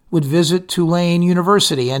Counts, would visit Tulane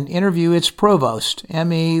University and interview its provost,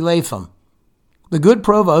 M.E. Latham. The good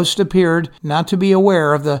provost appeared not to be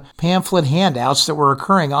aware of the pamphlet handouts that were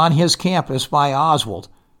occurring on his campus by Oswald.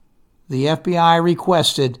 The FBI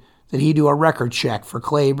requested that he do a record check for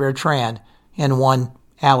Clay Bertrand and one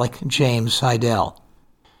Alec James Heidel.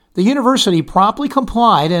 The university promptly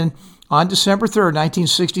complied, and on December 3,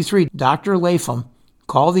 1963, Dr. Latham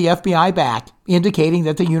called the FBI back, indicating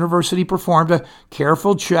that the university performed a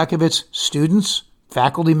careful check of its students,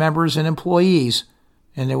 faculty members, and employees,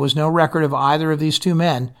 and there was no record of either of these two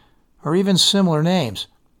men, or even similar names.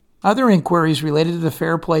 Other inquiries related to the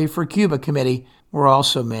Fair Play for Cuba Committee were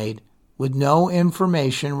also made, with no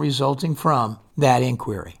information resulting from that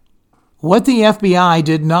inquiry. What the FBI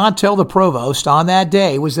did not tell the provost on that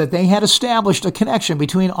day was that they had established a connection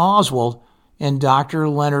between Oswald and Dr.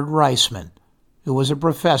 Leonard Reisman, who was a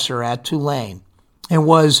professor at Tulane and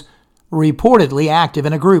was reportedly active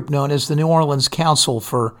in a group known as the New Orleans Council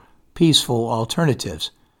for Peaceful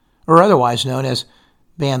Alternatives, or otherwise known as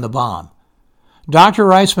Ban the Bomb. Dr.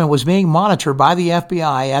 Reisman was being monitored by the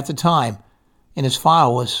FBI at the time, and his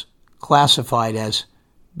file was classified as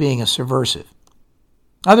being a subversive.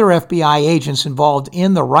 Other FBI agents involved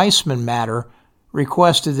in the Reisman matter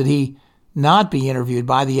requested that he not be interviewed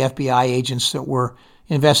by the FBI agents that were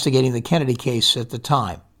investigating the Kennedy case at the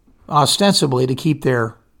time, ostensibly to keep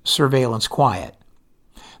their surveillance quiet.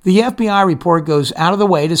 The FBI report goes out of the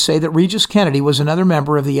way to say that Regis Kennedy was another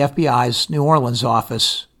member of the FBI's New Orleans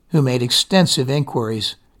office who made extensive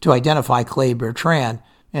inquiries to identify Clay Bertrand,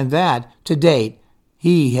 and that, to date,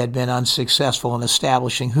 he had been unsuccessful in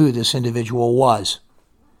establishing who this individual was.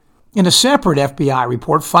 In a separate FBI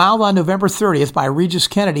report filed on November 30th by Regis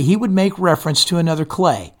Kennedy, he would make reference to another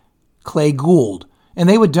Clay Gould, and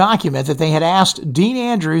they would document that they had asked Dean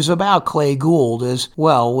Andrews about Clay Gould as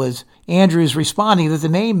well, with Andrews responding that the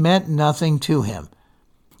name meant nothing to him.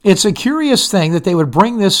 It's a curious thing that they would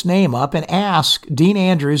bring this name up and ask Dean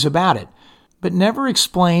Andrews about it, but never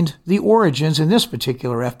explained the origins in this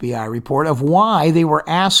particular FBI report of why they were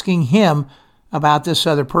asking him about this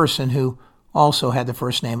other person who also had the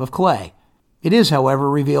first name of Clay. It is, however,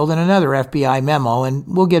 revealed in another FBI memo, and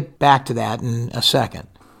we'll get back to that in a second.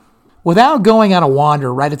 Without going on a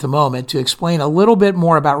wander right at the moment to explain a little bit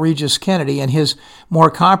more about Regis Kennedy and his more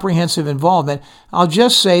comprehensive involvement, I'll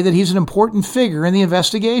just say that he's an important figure in the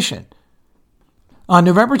investigation. On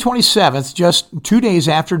November 27th, just 2 days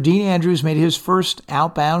after Dean Andrews made his first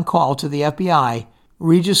outbound call to the FBI,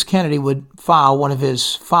 Regis Kennedy would file one of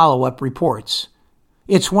his follow-up reports.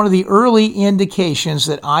 It's one of the early indications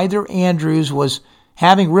that either Andrews was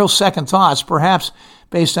having real second thoughts, perhaps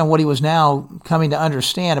based on what he was now coming to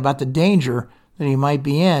understand about the danger that he might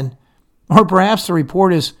be in, or perhaps the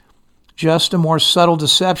report is just a more subtle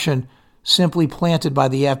deception simply planted by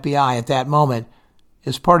the FBI at that moment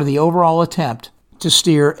as part of the overall attempt to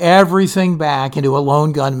steer everything back into a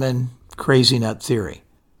lone gunman crazy nut theory.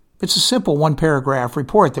 It's a simple one-paragraph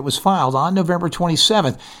report that was filed on November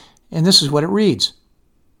 27th, and this is what it reads.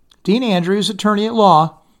 Dean Andrews, attorney at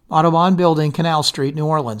law, Audubon Building, Canal Street, New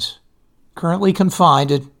Orleans, currently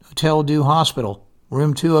confined at Hotel Dieu Hospital,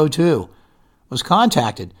 room 202, was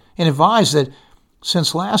contacted and advised that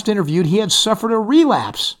since last interviewed he had suffered a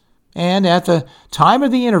relapse, and at the time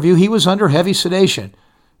of the interview he was under heavy sedation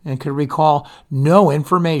and could recall no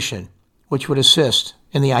information which would assist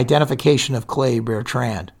in the identification of Clay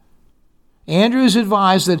Bertrand. Andrews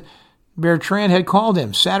advised that Bertrand had called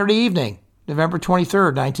him Saturday evening, November 23,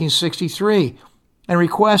 1963, and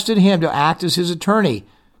requested him to act as his attorney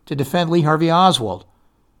to defend Lee Harvey Oswald.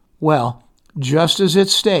 Well, just as it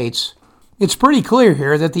states, it's pretty clear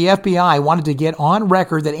here that the FBI wanted to get on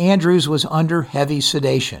record that Andrews was under heavy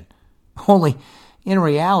sedation. Only, in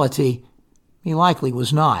reality, he likely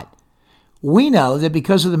was not. We know that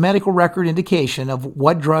because of the medical record indication of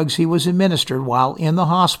what drugs he was administered while in the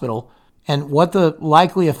hospital and what the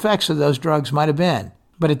likely effects of those drugs might have been.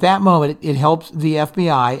 But at that moment, it helped the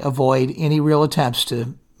FBI avoid any real attempts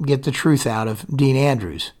to get the truth out of Dean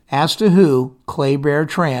Andrews as to who Clay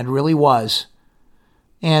Bertrand really was.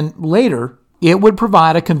 And later, it would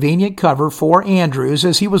provide a convenient cover for Andrews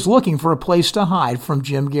as he was looking for a place to hide from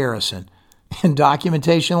Jim Garrison. And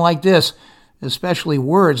documentation like this, especially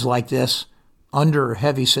words like this, under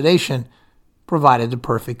heavy sedation, provided the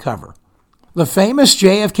perfect cover. The famous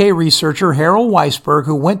JFK researcher Harold Weisberg,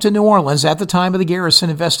 who went to New Orleans at the time of the Garrison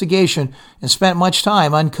investigation and spent much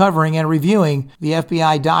time uncovering and reviewing the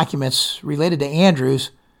FBI documents related to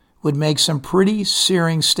Andrews, would make some pretty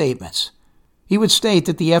searing statements. He would state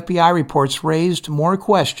that the FBI reports raised more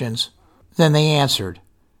questions than they answered,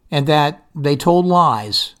 and that they told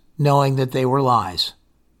lies, knowing that they were lies.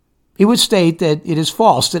 He would state that it is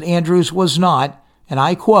false that Andrews was not, and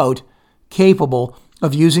I quote, capable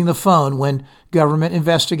of using the phone when government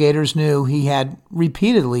investigators knew he had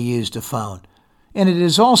repeatedly used a phone. And it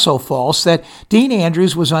is also false that Dean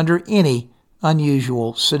Andrews was under any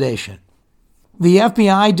unusual sedation. The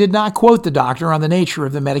FBI did not quote the doctor on the nature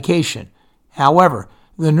of the medication. However,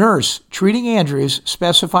 the nurse treating Andrews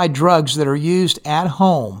specified drugs that are used at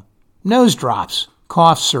home, nose drops,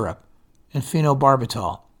 cough syrup, and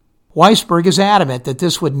phenobarbital. Weisberg is adamant that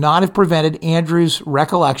this would not have prevented Andrews'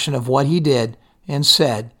 recollection of what he did and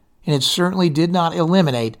said and it certainly did not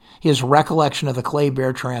eliminate his recollection of the Clay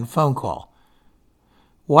Bertrand phone call.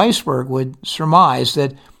 Weisberg would surmise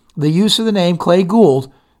that the use of the name Clay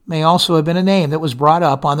Gould may also have been a name that was brought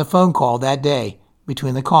up on the phone call that day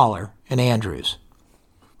between the caller and Andrews.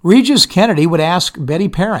 Regis Kennedy would ask Betty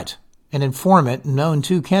Parent, an informant known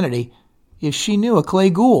to Kennedy, if she knew a Clay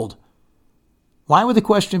Gould. Why would the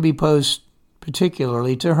question be posed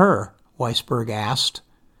particularly to her? Weisberg asked.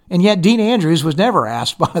 And yet Dean Andrews was never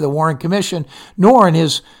asked by the Warren Commission, nor in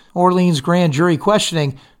his Orleans grand jury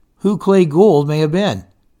questioning who Clay Gould may have been.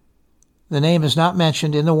 The name is not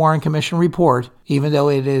mentioned in the Warren Commission report, even though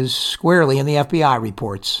it is squarely in the FBI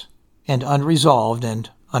reports, and unresolved and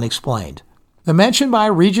unexplained. The mention by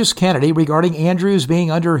Regis Kennedy regarding Andrews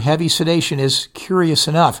being under heavy sedation is curious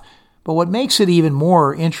enough, but what makes it even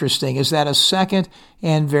more interesting is that a second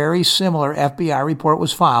and very similar FBI report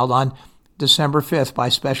was filed on December 5th by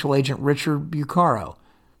Special Agent Richard Bucaro.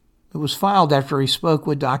 It was filed after he spoke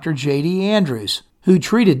with Dr. J.D. Andrews, who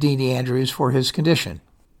treated Dean Andrews for his condition.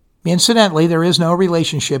 Incidentally, there is no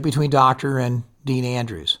relationship between Dr. and Dean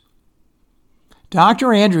Andrews.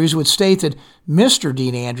 Dr. Andrews would state that Mr.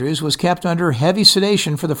 Dean Andrews was kept under heavy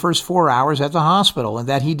sedation for the first 4 hours at the hospital, and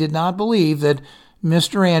that he did not believe that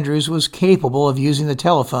Mr. Andrews was capable of using the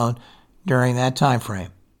telephone during that time frame.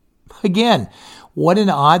 Again, what an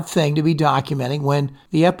odd thing to be documenting when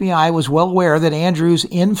the FBI was well aware that Andrews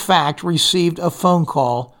in fact received a phone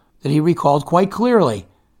call that he recalled quite clearly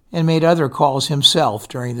and made other calls himself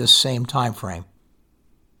during this same time frame.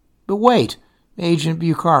 But wait, Agent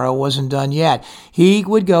Bucaro wasn't done yet. He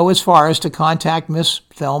would go as far as to contact Miss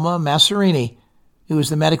Thelma Masserini, who was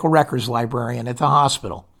the medical records librarian at the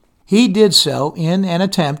hospital. He did so in an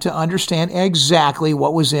attempt to understand exactly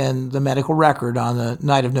what was in the medical record on the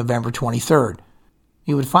night of November 23rd.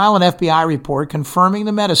 He would file an FBI report confirming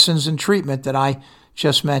the medicines and treatment that I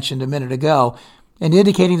just mentioned a minute ago, and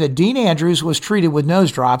indicating that Dean Andrews was treated with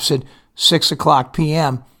nose drops at 6 o'clock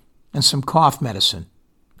p.m. and some cough medicine.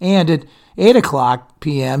 And at 8 o'clock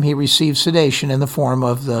p.m. he received sedation in the form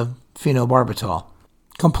of the phenobarbital,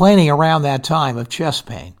 complaining around that time of chest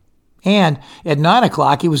pain. And at 9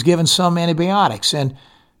 o'clock he was given some antibiotics, and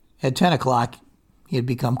at 10 o'clock he had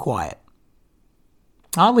become quiet.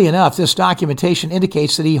 Oddly enough, this documentation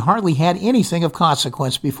indicates that he hardly had anything of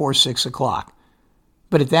consequence before 6 o'clock.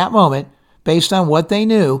 But at that moment, based on what they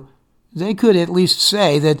knew, they could at least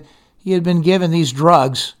say that he had been given these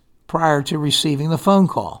drugs prior to receiving the phone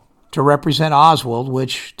call to represent Oswald,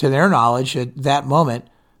 which, to their knowledge at that moment,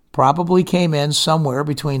 probably came in somewhere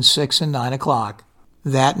between 6 and 9 o'clock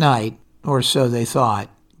that night, or so they thought,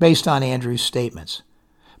 based on Andrews' statements.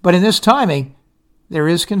 But in this timing, there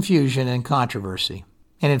is confusion and controversy.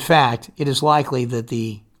 And in fact, it is likely that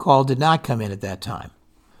the call did not come in at that time.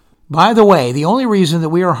 By the way, the only reason that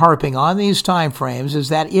we are harping on these time frames is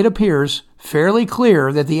that it appears fairly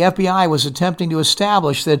clear that the FBI was attempting to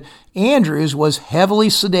establish that Andrews was heavily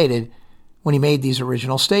sedated when he made these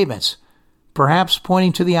original statements, perhaps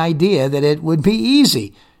pointing to the idea that it would be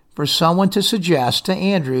easy for someone to suggest to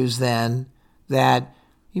Andrews then that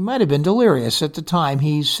he might have been delirious at the time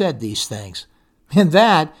he said these things, and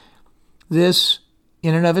that this,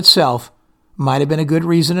 in and of itself, might have been a good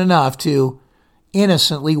reason enough to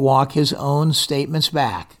innocently walk his own statements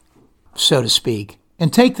back, so to speak,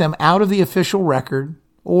 and take them out of the official record,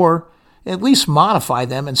 or at least modify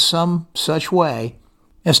them in some such way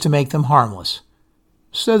as to make them harmless,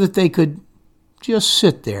 so that they could just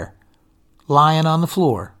sit there, lying on the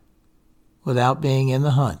floor, without being in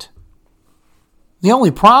the hunt. The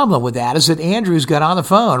only problem with that is that Andrews got on the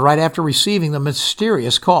phone right after receiving the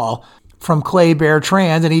mysterious call from Clay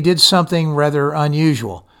Bertrand, and he did something rather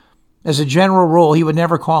unusual. As a general rule, he would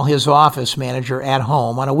never call his office manager at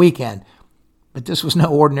home on a weekend. But this was no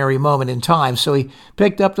ordinary moment in time, so he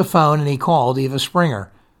picked up the phone and he called Eva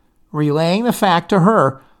Springer, relaying the fact to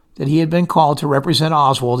her that he had been called to represent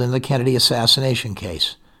Oswald in the Kennedy assassination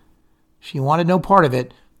case. She wanted no part of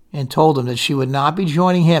it and told him that she would not be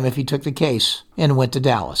joining him if he took the case and went to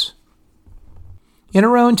Dallas. In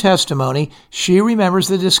her own testimony, she remembers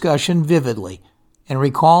the discussion vividly and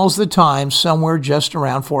recalls the time somewhere just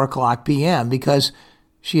around 4 o'clock p.m. because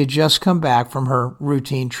she had just come back from her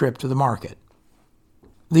routine trip to the market.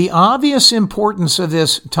 The obvious importance of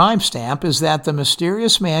this timestamp is that the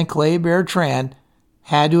mysterious man Clay Bertrand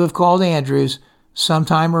had to have called Andrews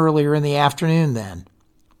sometime earlier in the afternoon then,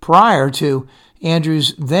 prior to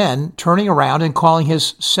Andrews then turning around and calling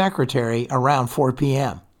his secretary around 4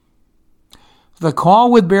 p.m. The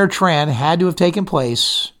call with Bertrand had to have taken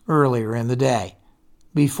place earlier in the day,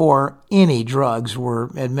 before any drugs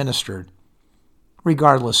were administered,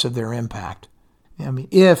 regardless of their impact. I mean,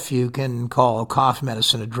 if you can call cough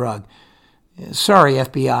medicine a drug. Sorry,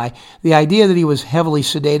 FBI. The idea that he was heavily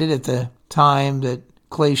sedated at the time that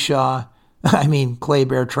Clay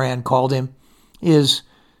Bertrand called him is,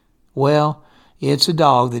 well, it's a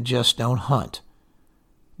dog that just don't hunt.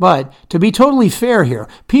 But to be totally fair here,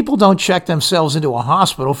 people don't check themselves into a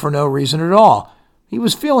hospital for no reason at all. He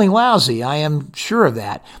was feeling lousy, I am sure of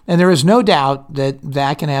that, and there is no doubt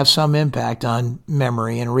that can have some impact on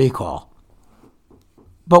memory and recall.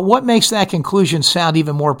 But what makes that conclusion sound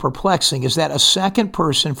even more perplexing is that a second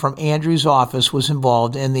person from Andrews' office was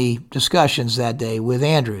involved in the discussions that day with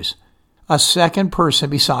Andrews. A second person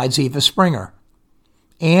besides Eva Springer.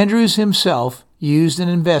 Andrews himself used an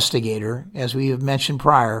investigator, as we have mentioned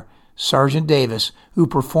prior, Sergeant Davis, who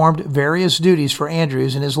performed various duties for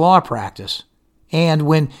Andrews in his law practice. And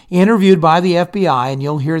when interviewed by the FBI, and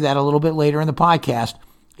you'll hear that a little bit later in the podcast,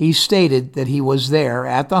 he stated that he was there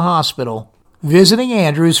at the hospital visiting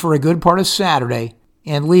Andrews for a good part of Saturday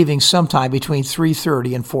and leaving sometime between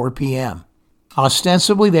 3:30 and 4 p.m.,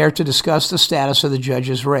 ostensibly there to discuss the status of the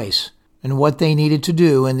judge's race and what they needed to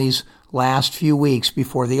do in these last few weeks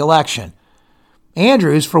before the election.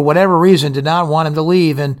 Andrews, for whatever reason, did not want him to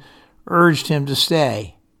leave and urged him to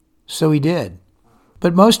stay. So he did.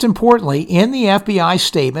 But most importantly, in the FBI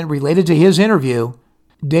statement related to his interview,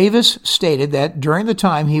 Davis stated that during the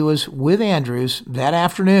time he was with Andrews that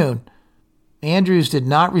afternoon, Andrews did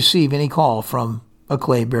not receive any call from a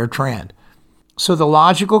Clay Bertrand. So the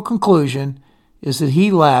logical conclusion is that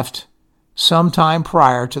he left sometime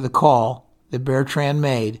prior to the call that Bertrand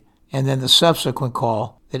made and then the subsequent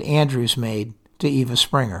call that Andrews made to Eva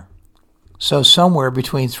Springer. So somewhere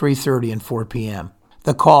between 3:30 and 4 p.m.,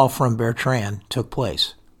 the call from Bertrand took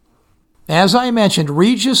place. As I mentioned,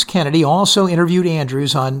 Regis Kennedy also interviewed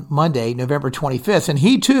Andrews on Monday, November 25th, and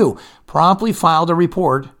he too promptly filed a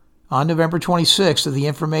report on November 26th of the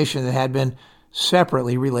information that had been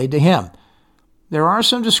separately relayed to him. There are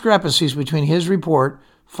some discrepancies between his report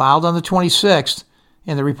filed on the 26th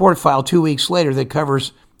and the report filed 2 weeks later that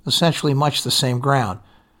covers essentially much the same ground.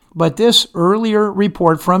 But this earlier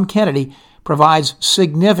report from Kennedy provides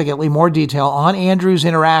significantly more detail on Andrews'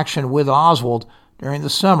 interaction with Oswald during the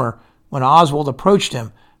summer when Oswald approached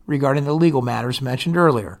him regarding the legal matters mentioned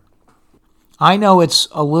earlier. I know it's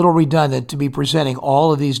a little redundant to be presenting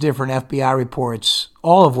all of these different FBI reports,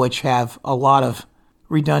 all of which have a lot of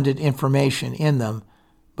redundant information in them,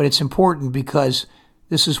 but it's important because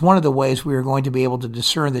this is one of the ways we are going to be able to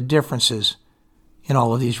discern the differences in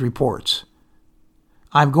all of these reports.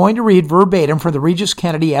 I'm going to read verbatim from the Regis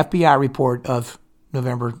Kennedy FBI report of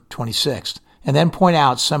November 26th, and then point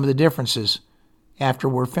out some of the differences after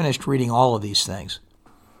we're finished reading all of these things.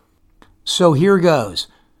 So here goes.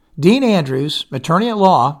 Dean Andrews, attorney at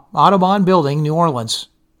law, Audubon Building, New Orleans,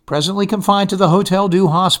 presently confined to the Hotel Dieu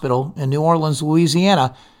Hospital in New Orleans,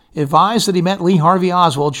 Louisiana, advised that he met Lee Harvey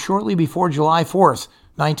Oswald shortly before July 4th,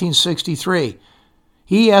 1963.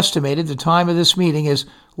 He estimated the time of this meeting as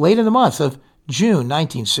late in the month of June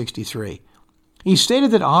 1963. He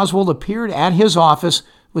stated that Oswald appeared at his office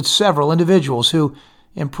with several individuals who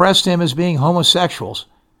impressed him as being homosexuals.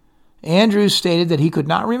 Andrews stated that he could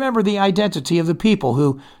not remember the identity of the people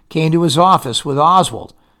who came to his office with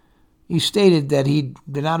Oswald. He stated that he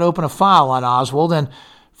did not open a file on Oswald and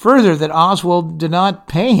further that Oswald did not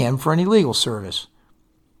pay him for any legal service.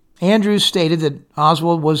 Andrews stated that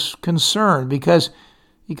Oswald was concerned because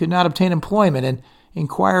he could not obtain employment and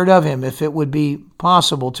inquired of him if it would be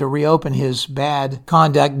possible to reopen his bad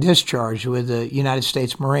conduct discharge with the United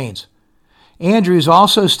States Marines. Andrews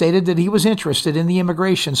also stated that he was interested in the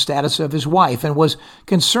immigration status of his wife and was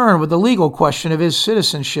concerned with the legal question of his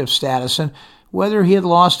citizenship status and whether he had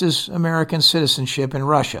lost his American citizenship in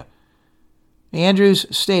Russia. Andrews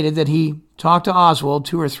stated that he talked to Oswald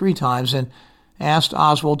 2 or 3 times and asked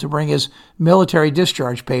Oswald to bring his military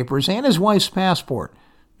discharge papers and his wife's passport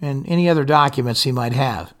and any other documents he might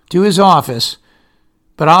have to his office,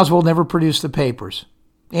 but Oswald never produced the papers.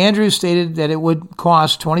 Andrews stated that it would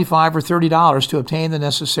cost $25 or $30 to obtain the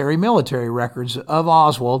necessary military records of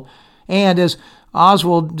Oswald, and as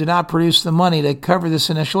Oswald did not produce the money to cover this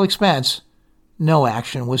initial expense, no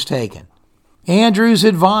action was taken. Andrews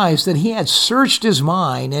advised that he had searched his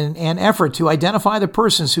mind in an effort to identify the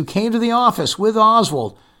persons who came to the office with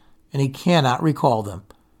Oswald, and he cannot recall them.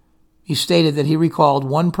 He stated that he recalled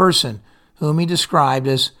one person whom he described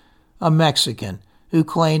as a Mexican who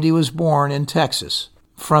claimed he was born in Texas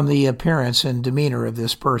from the appearance and demeanor of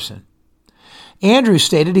this person. Andrews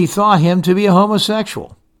stated he thought him to be a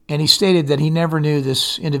homosexual, and he stated that he never knew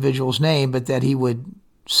this individual's name, but that he would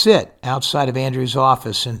sit outside of Andrews'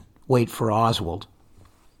 office and wait for Oswald.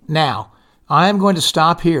 Now, I'm going to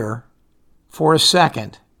stop here for a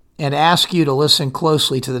second and ask you to listen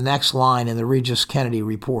closely to the next line in the Regis Kennedy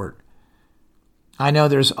report. I know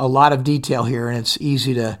there's a lot of detail here and it's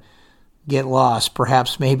easy to get lost.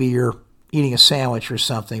 Perhaps maybe you're eating a sandwich or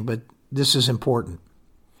something, but this is important.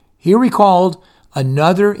 He recalled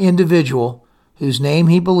another individual whose name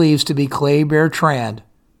he believes to be Clay Bertrand,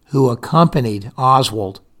 who accompanied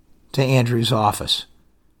Oswald to Andrews' office.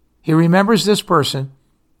 He remembers this person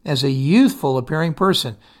as a youthful appearing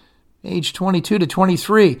person, age 22 to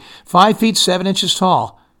 23, 5 feet 7 inches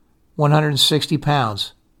tall, 160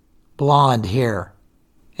 pounds, blonde hair,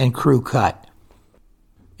 and crew cut.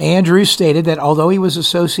 Andrews stated that although he was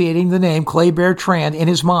associating the name Clay Bertrand in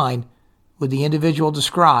his mind with the individual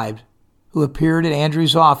described who appeared at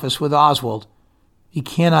Andrews' office with Oswald, he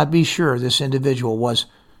cannot be sure this individual was,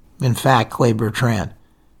 in fact, Clay Bertrand.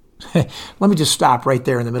 Let me just stop right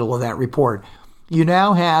there in the middle of that report. You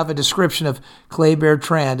now have a description of Clay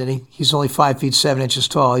Bertrand, and he's only 5 feet 7 inches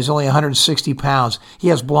tall. He's only 160 pounds. He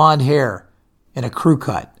has blonde hair and a crew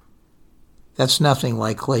cut. That's nothing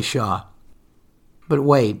like Clay Shaw. But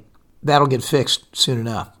wait, that'll get fixed soon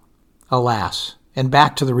enough. Alas. And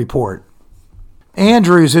back to the report.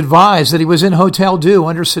 Andrews advised that he was in Hotel Dieu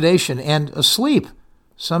under sedation and asleep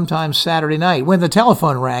sometime Saturday night when the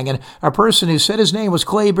telephone rang, and a person who said his name was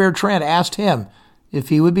Clay Bertrand asked him if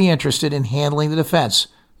he would be interested in handling the defense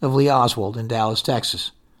of Lee Oswald in Dallas,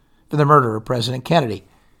 Texas, for the murder of President Kennedy.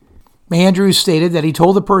 Andrews stated that he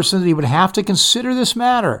told the person that he would have to consider this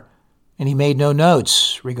matter, and he made no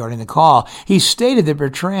notes regarding the call. He stated that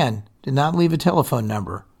Bertrand did not leave a telephone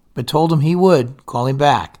number, but told him he would call him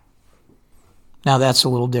back. Now that's a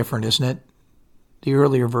little different, isn't it? The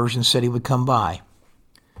earlier version said he would come by.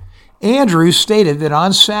 Andrews stated that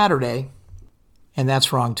on Saturday, and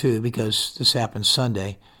that's wrong too because this happened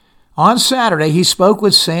Sunday, on Saturday he spoke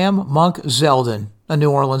with Sam Monk Zeldin, a New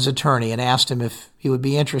Orleans attorney, and asked him if he would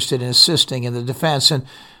be interested in assisting in the defense. And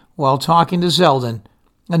while talking to Zeldin,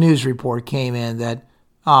 a news report came in that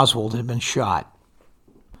Oswald had been shot.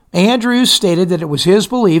 Andrews stated that it was his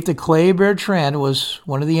belief that Clay Bertrand was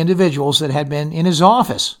one of the individuals that had been in his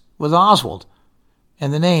office with Oswald,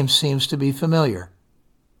 and the name seems to be familiar.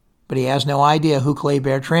 But he has no idea who Clay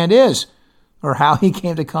Bertrand is or how he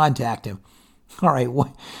came to contact him. All right,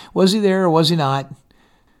 was he there or was he not?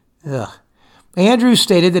 Andrews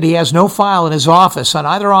stated that he has no file in his office on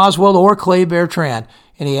either Oswald or Clay Bertrand,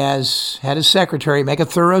 and he has had his secretary make a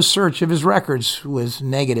thorough search of his records with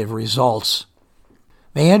negative results.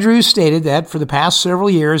 Andrews stated that for the past several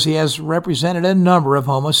years he has represented a number of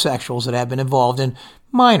homosexuals that have been involved in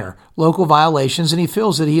minor local violations, and he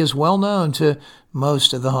feels that he is well known to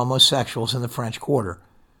most of the homosexuals in the French Quarter.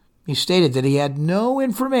 He stated that he had no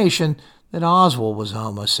information that Oswald was a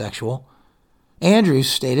homosexual. Andrews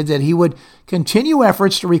stated that he would continue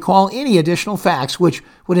efforts to recall any additional facts which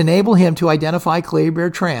would enable him to identify Clay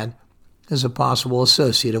Bertrand as a possible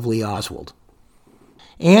associate of Lee Oswald.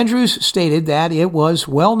 Andrews stated that it was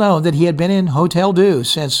well known that he had been in Hotel Dieu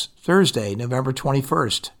since Thursday, November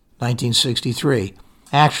 21st, 1963.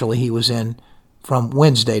 Actually, he was in from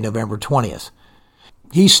Wednesday, November 20th.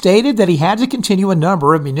 He stated that he had to continue a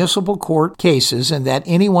number of municipal court cases and that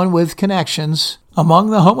anyone with connections among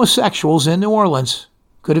the homosexuals in New Orleans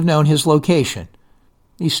could have known his location.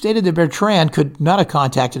 He stated that Bertrand could not have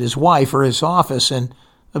contacted his wife or his office and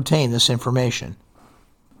obtained this information.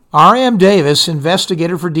 R.M. Davis,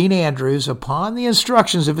 investigator for Dean Andrews, upon the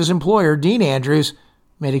instructions of his employer, Dean Andrews,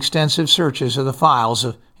 made extensive searches of the files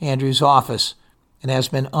of Andrews' office and has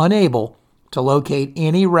been unable to locate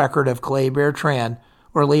any record of Clay Bertrand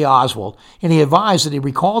or Lee Oswald, and he advised that he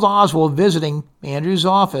recalled Oswald visiting Andrews'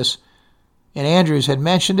 office, and Andrews had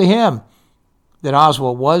mentioned to him that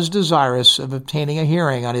Oswald was desirous of obtaining a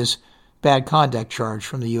hearing on his bad conduct charge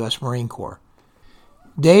from the U.S. Marine Corps.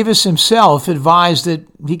 Davis himself advised that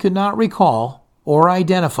he could not recall or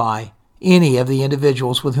identify any of the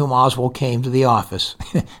individuals with whom Oswald came to the office.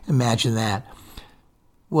 Imagine that.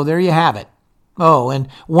 Well, there you have it. Oh, and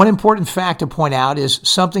one important fact to point out is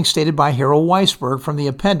something stated by Harold Weisberg from the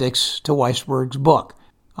appendix to Weisberg's book,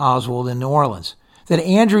 Oswald in New Orleans, that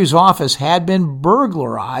Andrews' office had been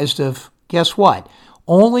burglarized of, guess what,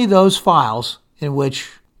 only those files in which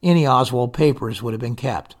any Oswald papers would have been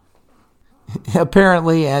kept.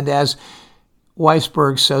 Apparently, and as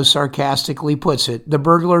Weisberg so sarcastically puts it, the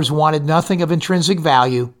burglars wanted nothing of intrinsic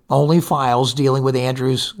value, only files dealing with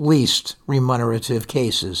Andrews' least remunerative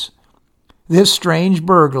cases. This strange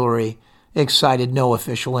burglary excited no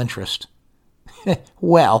official interest.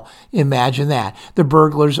 Well, imagine that. The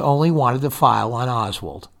burglars only wanted the file on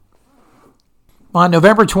Oswald. On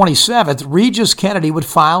November 27th, Regis Kennedy would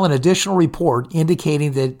file an additional report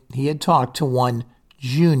indicating that he had talked to one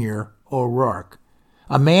Junior O'Rourke,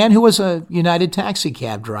 a man who was a United taxi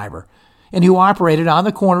cab driver and who operated on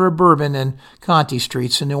the corner of Bourbon and Conti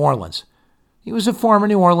Streets in New Orleans. He was a former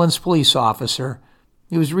New Orleans police officer.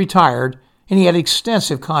 He was retired, and he had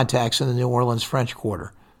extensive contacts in the New Orleans French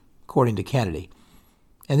Quarter, according to Kennedy.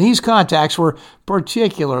 And these contacts were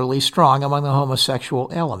particularly strong among the homosexual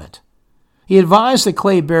element. He advised that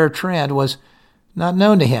Clay Bertrand was not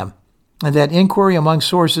known to him, and that inquiry among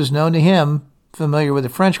sources known to him, familiar with the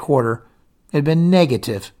French Quarter, had been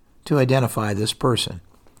negative to identify this person.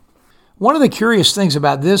 One of the curious things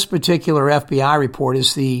about this particular FBI report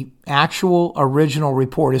is the actual original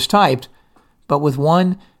report is typed, but with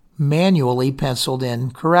one manually penciled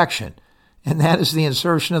in correction, and that is the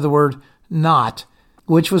insertion of the word not,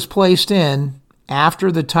 which was placed in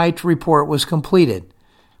after the typed report was completed,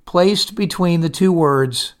 placed between the two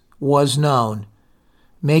words was known,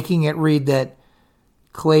 making it read that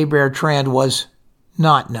Clay Bertrand was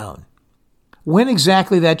not known. When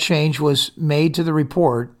exactly that change was made to the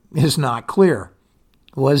report is not clear.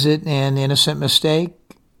 Was it an innocent mistake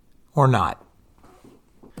or not?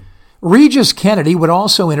 Regis Kennedy would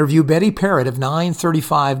also interview Betty Parrott of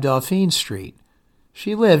 935 Dauphine Street.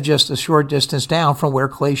 She lived just a short distance down from where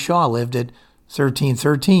Clay Shaw lived at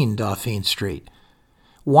 1313 Dauphine Street.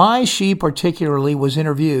 Why she particularly was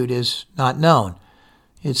interviewed is not known.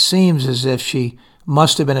 It seems as if she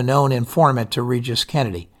must have been a known informant to Regis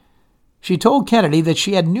Kennedy. She told Kennedy that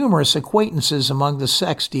she had numerous acquaintances among the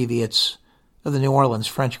sex deviants of the New Orleans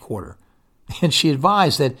French Quarter, and she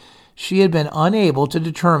advised that she had been unable to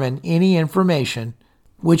determine any information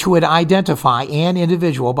which would identify an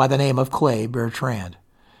individual by the name of Clay Bertrand.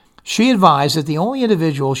 She advised that the only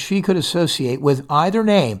individual she could associate with either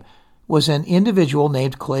name was an individual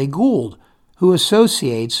named Clay Gould, who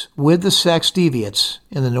associates with the sex deviants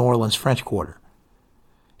in the New Orleans French Quarter.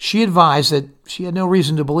 She advised that she had no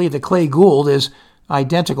reason to believe that Clay Gould is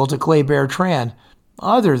identical to Clay Bertrand,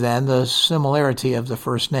 other than the similarity of the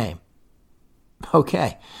first name.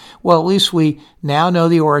 Okay, well, at least we now know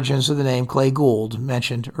the origins of the name Clay Gould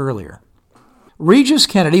mentioned earlier. Regis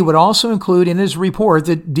Kennedy would also include in his report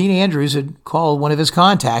that Dean Andrews had called one of his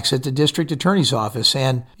contacts at the district attorney's office,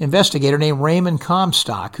 an investigator named Raymond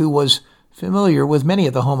Comstock, who was familiar with many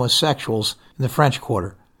of the homosexuals in the French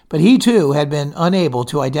Quarter. But he, too, had been unable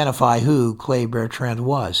to identify who Clay Bertrand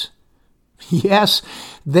was. Yes,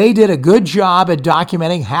 they did a good job at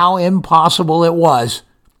documenting how impossible it was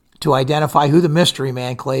to identify who the mystery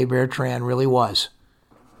man Clay Bertrand really was.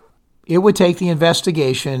 It would take the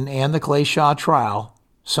investigation and the Clay Shaw trial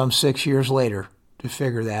some 6 years later to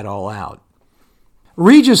figure that all out.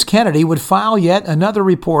 Regis Kennedy would file yet another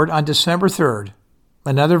report on December 3rd,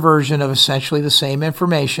 another version of essentially the same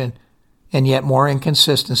information and yet more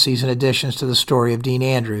inconsistencies and additions to the story of Dean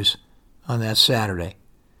Andrews on that Saturday.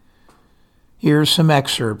 Here's some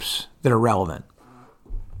excerpts that are relevant.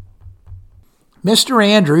 Mr.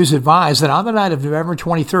 Andrews advised that on the night of November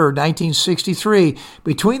 23, 1963,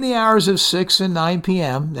 between the hours of 6 and 9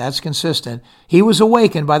 p.m., that's consistent, he was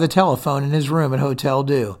awakened by the telephone in his room at Hotel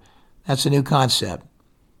Dieu. That's a new concept,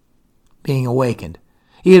 being awakened.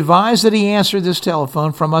 He advised that he answered this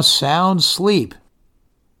telephone from a sound sleep.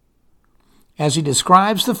 As he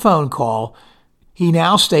describes the phone call, he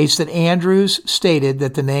now states that Andrews stated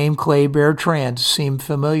that the name Clay Bertrand seemed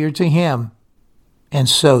familiar to him, and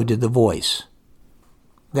so did the voice.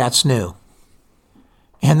 That's new.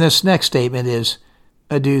 And this next statement is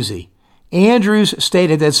a doozy. Andrews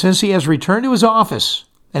stated that since he has returned to his office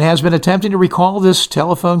and has been attempting to recall this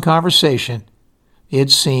telephone conversation,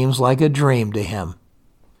 it seems like a dream to him.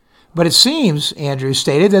 But it seems, Andrews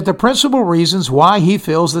stated, that the principal reasons why he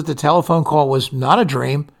feels that the telephone call was not a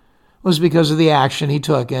dream was because of the action he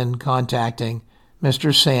took in contacting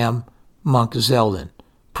Mr. Sam Monk Zeldin,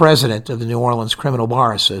 president of the New Orleans Criminal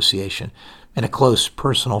Bar Association and a close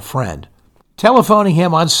personal friend, telephoning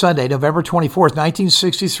him on Sunday, November 24,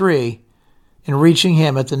 1963, and reaching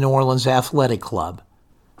him at the New Orleans Athletic Club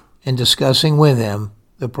and discussing with him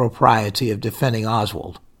the propriety of defending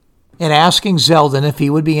Oswald, and asking Zeldin if he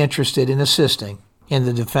would be interested in assisting in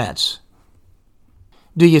the defense.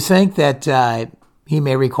 Do you think that he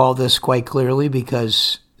may recall this quite clearly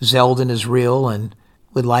because Zeldin is real and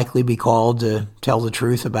would likely be called to tell the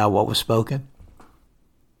truth about what was spoken?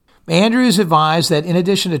 Andrews advised that in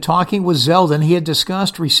addition to talking with Zeldin, he had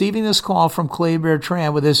discussed receiving this call from Clay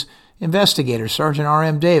Bertrand with his investigator, Sergeant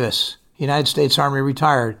R.M. Davis, United States Army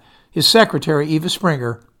retired, his secretary, Eva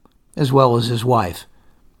Springer, as well as his wife.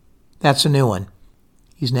 That's a new one.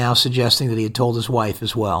 He's now suggesting that he had told his wife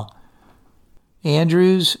as well.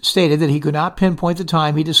 Andrews stated that he could not pinpoint the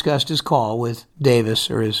time he discussed his call with Davis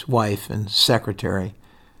or his wife and secretary.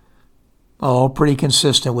 Oh, pretty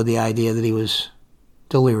consistent with the idea that he was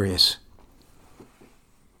delirious.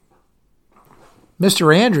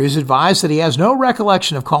 Mr. Andrews advised that he has no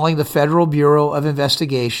recollection of calling the Federal Bureau of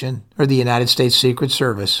Investigation or the United States Secret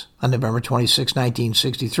Service on November 26,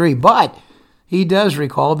 1963, but he does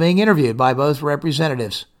recall being interviewed by both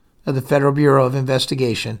representatives of the Federal Bureau of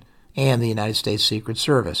Investigation and the United States Secret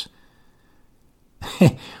Service.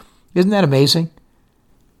 Isn't that amazing?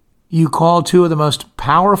 You call two of the most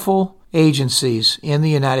powerful agencies in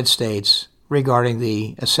the United States regarding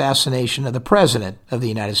the assassination of the President of the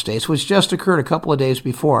United States, which just occurred a couple of days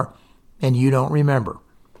before, and you don't remember.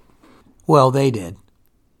 Well, they did.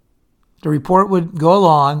 The report would go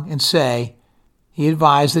along and say he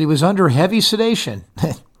advised that he was under heavy sedation.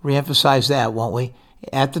 Reemphasize that, won't we?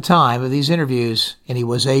 At the time of these interviews, and he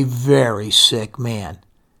was a very sick man.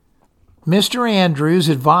 Mr. Andrews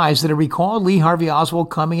advised that he recalled Lee Harvey Oswald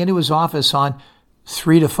coming into his office on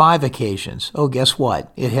 3 to 5 occasions. Oh, guess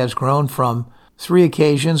what? It has grown from 3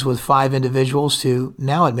 occasions with 5 individuals to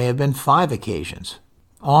now it may have been 5 occasions.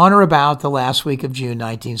 On or about the last week of June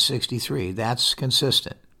 1963. That's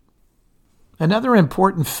consistent. Another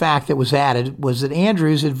important fact that was added was that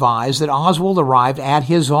Andrews advised that Oswald arrived at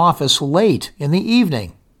his office late in the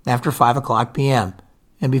evening, after 5 o'clock p.m.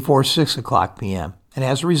 and before 6 o'clock p.m. And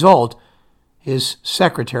as a result, his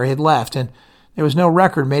secretary had left, and there was no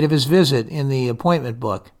record made of his visit in the appointment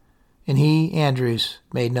book, and he, Andrews,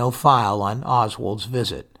 made no file on Oswald's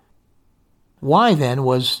visit. Why, then,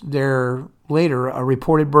 was there later a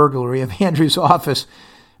reported burglary of Andrews' office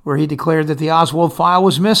where he declared that the Oswald file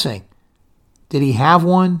was missing? Did he have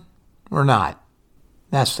one or not?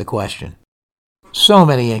 That's the question. So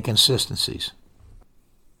many inconsistencies.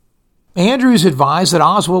 Andrews advised that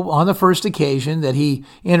Oswald, on the first occasion that he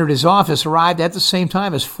entered his office, arrived at the same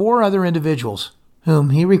time as 4 other individuals,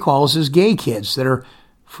 whom he recalls as gay kids that are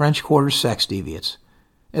French Quarter sex deviants.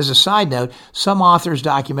 As a side note, some authors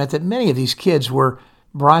document that many of these kids were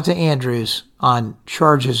brought to Andrews on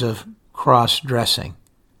charges of cross-dressing,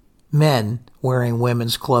 men wearing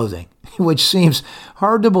women's clothing, which seems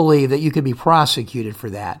hard to believe that you could be prosecuted for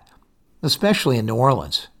that, especially in New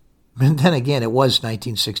Orleans. But then again, it was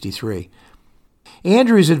 1963.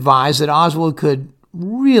 Andrews advised that Oswald could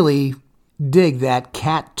really dig that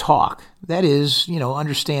cat talk. That is,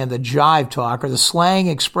 understand the jive talk or the slang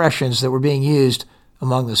expressions that were being used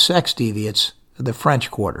among the sex deviants of the French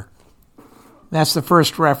Quarter. That's the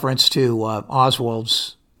first reference to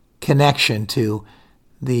Oswald's connection to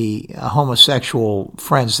the homosexual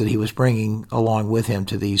friends that he was bringing along with him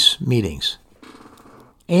to these meetings.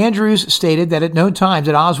 Andrews stated that at no time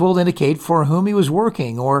did Oswald indicate for whom he was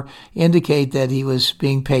working or indicate that he was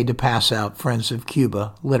being paid to pass out Friends of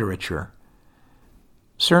Cuba literature.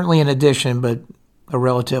 Certainly an addition, but a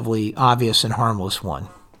relatively obvious and harmless one.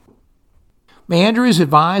 Andrews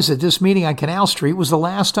advised that this meeting on Canal Street was the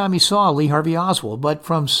last time he saw Lee Harvey Oswald, but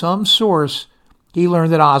from some source, he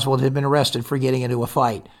learned that Oswald had been arrested for getting into a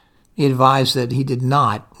fight. He advised that he did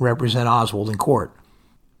not represent Oswald in court.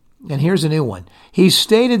 And here's a new one. He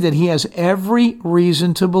stated that he has every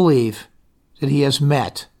reason to believe that he has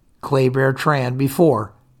met Clay Bertrand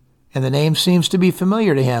before, and the name seems to be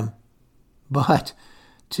familiar to him. But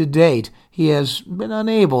to date, he has been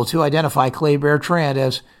unable to identify Clay Bertrand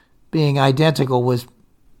as being identical with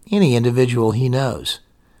any individual he knows.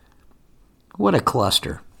 What a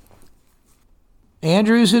cluster.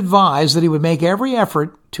 Andrews advised that he would make every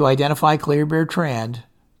effort to identify Clay Bertrand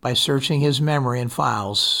by searching his memory and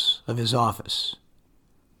files of his office.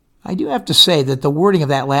 I do have to say that the wording of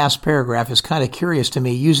that last paragraph is kind of curious to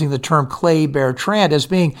me, using the term Clay Bertrand as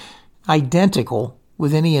being identical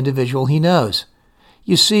with any individual he knows.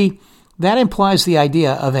 You see, that implies the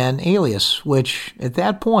idea of an alias, which at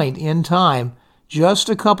that point in time, just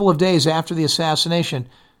a couple of days after the assassination,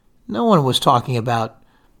 no one was talking about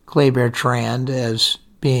Clay Bertrand as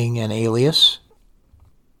being an alias.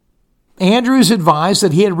 Andrews advised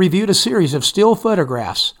that he had reviewed a series of still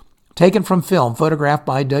photographs taken from film photographed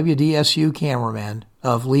by WDSU cameraman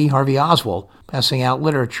of Lee Harvey Oswald passing out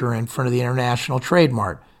literature in front of the International Trade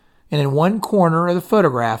Mart, and in one corner of the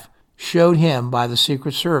photograph showed him by the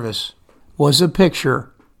Secret Service was a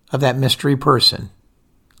picture of that mystery person,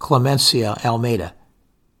 Clemencia Almeida,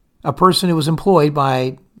 a person who was employed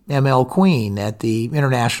by M.L. Queen at the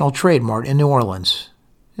International Trade Mart in New Orleans.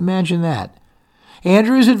 Imagine that.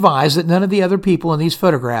 Andrews advised that none of the other people in these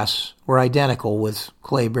photographs were identical with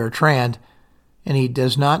Clay Bertrand, and he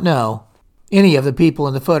does not know any of the people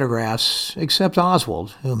in the photographs except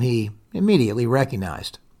Oswald, whom he immediately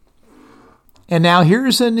recognized. And now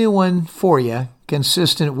here's a new one for you,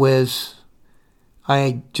 consistent with,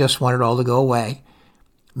 I just want it all to go away.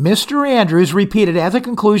 Mr. Andrews repeated at the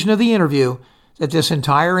conclusion of the interview that this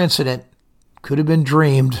entire incident could have been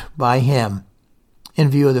dreamed by him in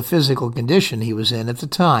view of the physical condition he was in at the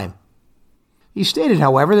time. He stated,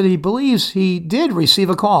 however, that he believes he did receive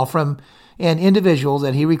a call from an individual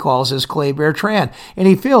that he recalls as Clay Bertrand, and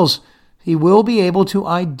he feels he will be able to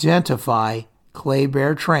identify Clay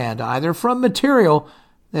Bertrand either from material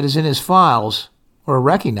that is in his files or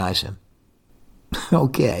recognize him.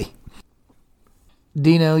 Okay.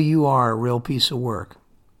 Dino, you are a real piece of work.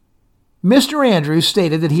 Mr. Andrews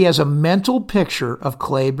stated that he has a mental picture of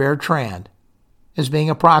Clay Bertrand as being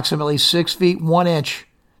approximately 6 feet 1 inch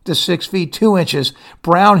to 6 feet 2 inches,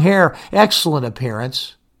 brown hair, excellent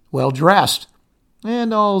appearance, well dressed,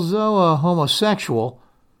 and although a homosexual,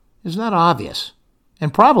 is not obvious,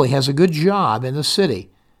 and probably has a good job in the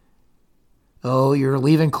city. Oh, you're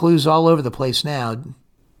leaving clues all over the place now,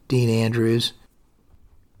 Dean Andrews.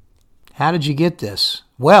 How did you get this?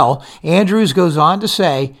 Well, Andrews goes on to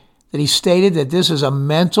say that he stated that this is a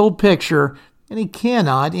mental picture and he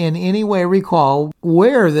cannot in any way recall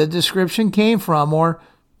where the description came from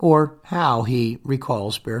or how he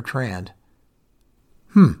recalls Bertrand.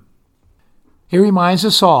 He reminds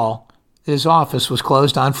us all that his office was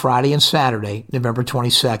closed on Friday and Saturday, November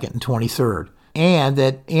 22nd and 23rd, and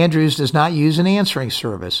that Andrews does not use an answering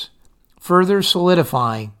service, further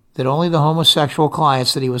solidifying that only the homosexual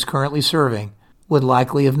clients that he was currently serving would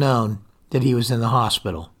likely have known that he was in the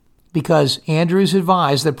hospital. Because Andrews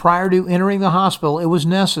advised that prior to entering the hospital, it was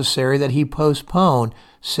necessary that he postpone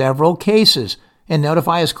several cases and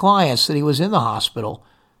notify his clients that he was in the hospital.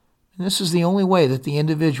 And this is the only way that the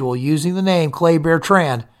individual using the name Clay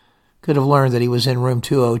Bertrand could have learned that he was in room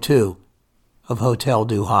 202 of Hotel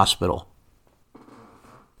Dieu Hospital.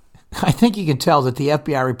 I think you can tell that the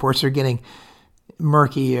FBI reports are getting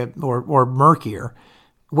murky or murkier.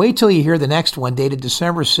 Wait till you hear the next one, dated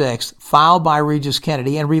December 6th, filed by Regis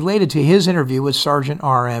Kennedy and related to his interview with Sergeant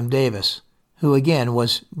R.M. Davis, who again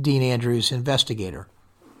was Dean Andrews' investigator.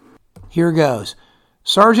 Here goes.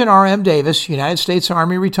 Sergeant R.M. Davis, United States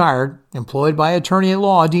Army retired, employed by attorney at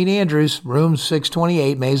law Dean Andrews, room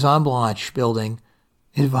 628, Maison Blanche building,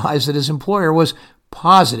 advised that his employer was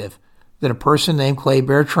positive that a person named Clay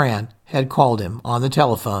Bertrand had called him on the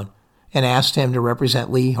telephone and asked him to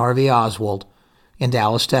represent Lee Harvey Oswald in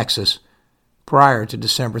Dallas, Texas, prior to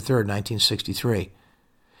December 3rd, 1963.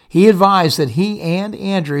 He advised that he and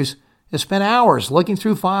Andrews had spent hours looking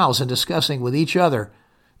through files and discussing with each other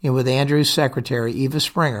and with Andrews' secretary, Eva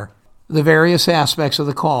Springer, the various aspects of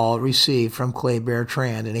the call received from Clay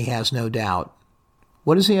Bertrand, and he has no doubt.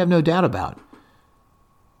 What does he have no doubt about?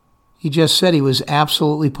 He just said he was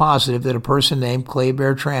absolutely positive that a person named Clay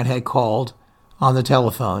Bertrand had called on the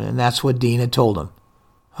telephone, and that's what Dean had told him.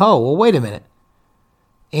 Oh, well, wait a minute.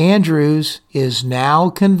 Andrews is now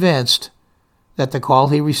convinced that the call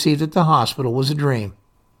he received at the hospital was a dream.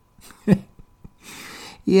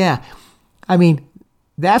 Yeah, I mean,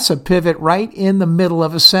 that's a pivot right in the middle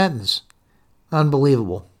of a sentence.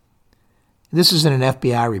 Unbelievable. This is in an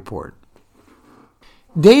FBI report.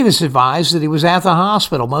 Davis advised that he was at the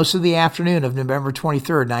hospital most of the afternoon of November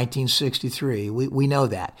 23rd, 1963. We know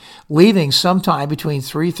that. Leaving sometime between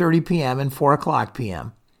 3:30 p.m. and 4 o'clock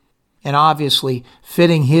p.m. And obviously,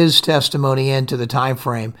 fitting his testimony into the time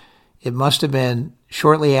frame, it must have been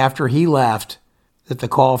shortly after he left that the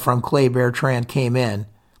call from Clay Bertrand came in.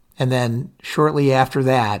 And then shortly after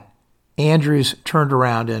that, Andrews turned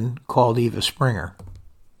around and called Eva Springer.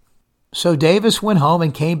 So Davis went home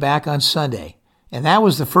and came back on Sunday. And that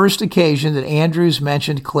was the first occasion that Andrews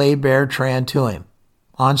mentioned Clay Bertrand to him,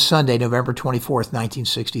 on Sunday, November 24th,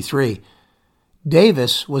 1963.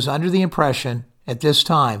 Davis was under the impression at this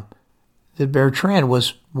time that Bertrand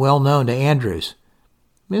was well known to Andrews.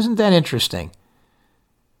 Isn't that interesting?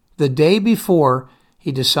 The day before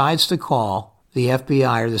he decides to call the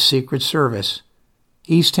FBI or the Secret Service,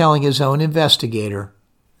 he's telling his own investigator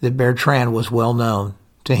that Bertrand was well known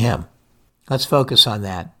to him. Let's focus on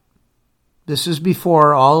that. This is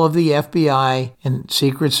before all of the FBI and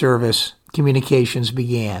Secret Service communications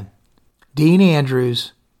began. Dean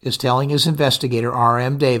Andrews is telling his investigator,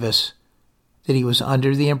 R.M. Davis, that he was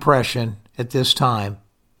under the impression at this time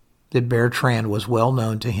that Bertrand was well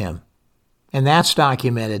known to him. And that's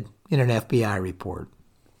documented in an FBI report.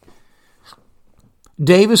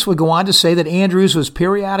 Davis would go on to say that Andrews was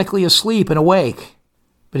periodically asleep and awake,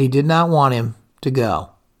 but he did not want him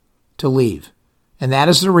to leave. And that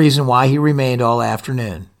is the reason why he remained all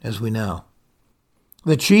afternoon, as we know.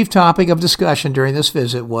 The chief topic of discussion during this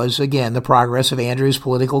visit was, again, the progress of Andrews'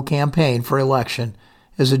 political campaign for election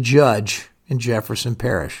as a judge in Jefferson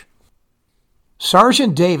Parish.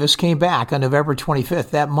 Sergeant Davis came back on November 25th,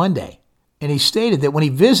 that Monday, and he stated that when he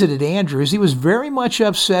visited Andrews, he was very much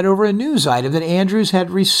upset over a news item that Andrews had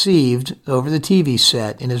received over the TV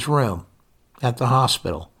set in his room at the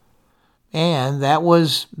hospital. And that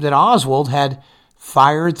was that Oswald had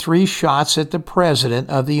fired 3 shots at the President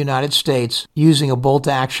of the United States using a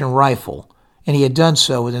bolt-action rifle, and he had done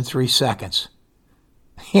so within 3 seconds.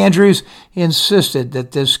 Andrews insisted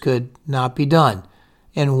that this could not be done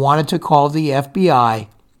and wanted to call the FBI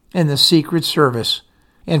and the Secret Service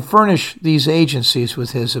and furnish these agencies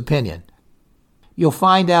with his opinion. You'll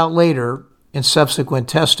find out later in subsequent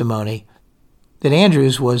testimony that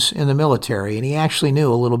Andrews was in the military and he actually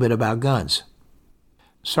knew a little bit about guns.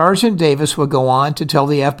 Sergeant Davis would go on to tell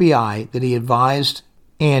the FBI that he advised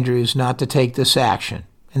Andrews not to take this action,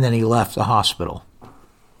 and then he left the hospital.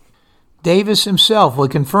 Davis himself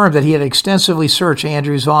would confirm that he had extensively searched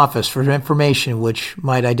Andrews' office for information which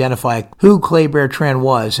might identify who Clay Bertrand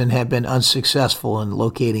was and had been unsuccessful in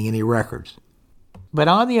locating any records. But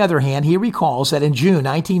on the other hand, he recalls that in June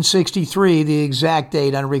 1963, the exact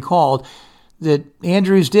date unrecalled, that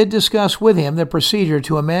Andrews did discuss with him the procedure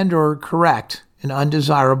to amend or correct an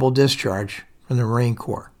undesirable discharge from the Marine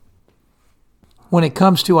Corps. When it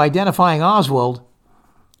comes to identifying Oswald,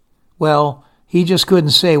 well, he just couldn't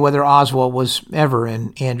say whether Oswald was ever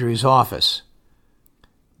in Andrews' office.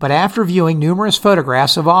 But after viewing numerous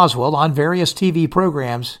photographs of Oswald on various TV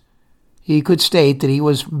programs, he could state that he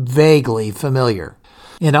was vaguely familiar,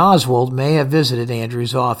 and Oswald may have visited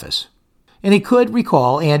Andrews' office. And he could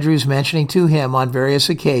recall Andrews mentioning to him on various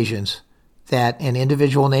occasions that an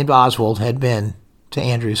individual named Oswald had been to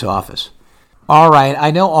Andrews' office. All right,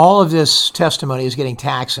 I know all of this testimony is getting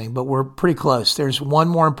taxing, but we're pretty close. There's one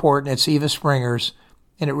more important. It's Eva Springer's,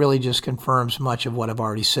 and it really just confirms much of what I've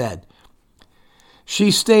already said.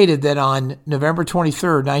 She stated that on November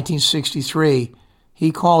 23rd, 1963,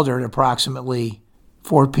 he called her at approximately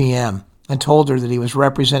 4 p.m. and told her that he was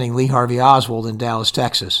representing Lee Harvey Oswald in Dallas,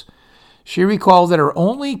 Texas. She recalled that her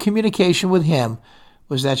only communication with him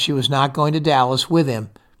was that she was not going to Dallas with him,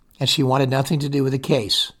 and she wanted nothing to do with the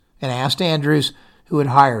case, and asked Andrews who had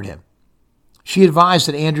hired him. She advised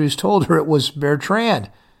that Andrews told her it was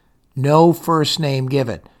Bertrand, no first name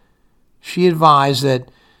given. She advised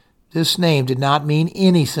that this name did not mean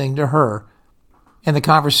anything to her, and the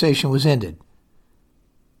conversation was ended.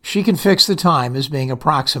 She can fix the time as being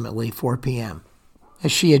approximately 4 p.m.,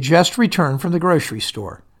 as she had just returned from the grocery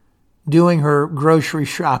store, doing her grocery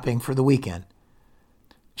shopping for the weekend.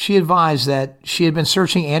 She advised that she had been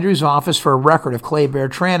searching Andrews' office for a record of Clay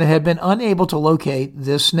Bertrand and had been unable to locate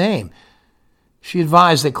this name. She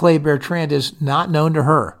advised that Clay Bertrand is not known to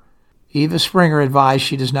her. Eva Springer advised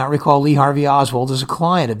she does not recall Lee Harvey Oswald as a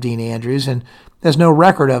client of Dean Andrews and has no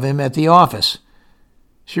record of him at the office.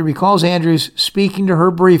 She recalls Andrews speaking to her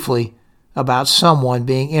briefly about someone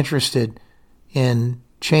being interested in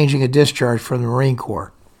changing a discharge from the Marine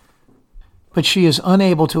Corps. But she is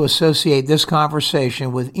unable to associate this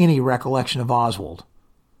conversation with any recollection of Oswald.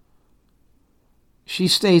 She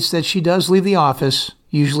states that she does leave the office,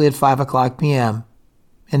 usually at 5 o'clock p.m.,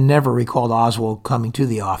 and never recalled Oswald coming to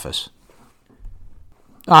the office.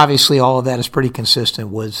 Obviously, all of that is pretty consistent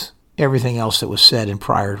with everything else that was said in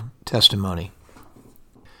prior testimony.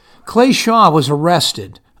 Clay Shaw was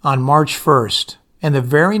arrested on March 1st, and the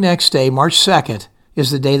very next day, March 2nd, is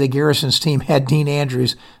the day the Garrison's team had Dean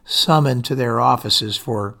Andrews summoned to their offices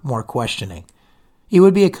for more questioning. He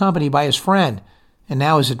would be accompanied by his friend, and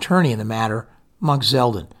now his attorney in the matter, Monk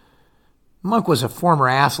Zeldin. Monk was a former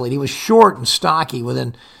athlete. He was short and stocky with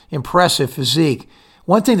an impressive physique.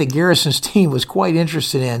 One thing that Garrison's team was quite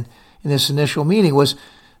interested in this initial meeting was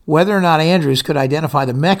whether or not Andrews could identify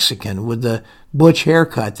the Mexican with the butch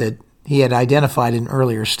haircut that he had identified in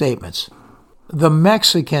earlier statements. The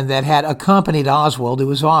Mexican that had accompanied Oswald to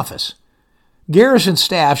his office. Garrison's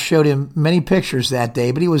staff showed him many pictures that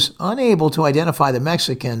day, but he was unable to identify the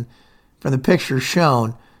Mexican from the pictures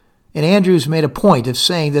shown, and Andrews made a point of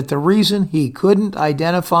saying that the reason he couldn't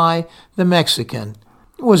identify the Mexican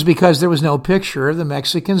was because there was no picture of the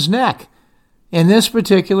Mexican's neck, and this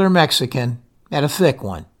particular Mexican had a thick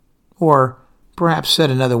one, or perhaps said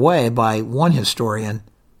another way by one historian,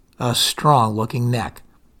 a strong-looking neck.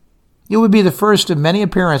 It would be the first of many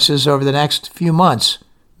appearances over the next few months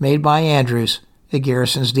made by Andrews at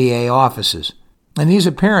Garrison's DA offices, and these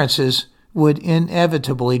appearances would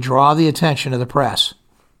inevitably draw the attention of the press.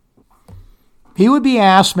 He would be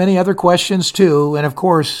asked many other questions too, and of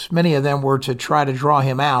course many of them were to try to draw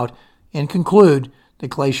him out and conclude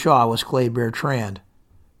that Clay Shaw was Clay Bertrand.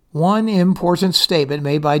 One important statement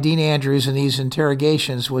made by Dean Andrews in these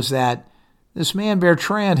interrogations was that this man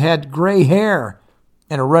Bertrand had gray hair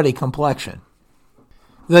and a ruddy complexion.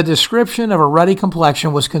 The description of a ruddy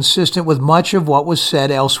complexion was consistent with much of what was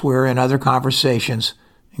said elsewhere in other conversations,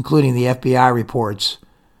 including the FBI reports.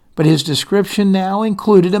 But his description now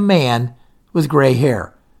included a man with gray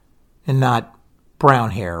hair, and not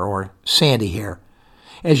brown hair or sandy hair.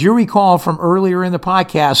 As you recall from earlier in the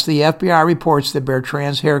podcast, the FBI reports that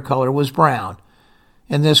Bertrand's hair color was brown,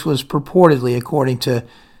 and this was purportedly, according to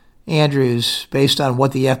Andrews, based on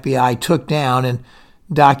what the FBI took down and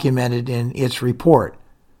documented in its report.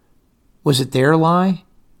 Was it their lie,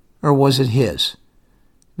 or was it his?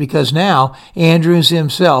 Because now Andrews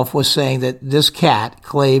himself was saying that this cat,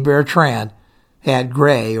 Clay Bertrand, had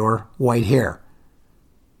gray or white hair.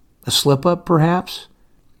 A slip-up, perhaps?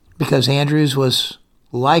 Because Andrews was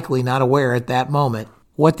likely not aware at that moment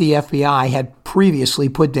what the FBI had previously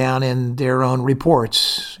put down in their own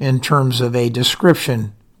reports in terms of a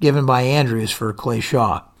description given by Andrews for Clay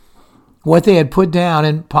Shaw. What they had put down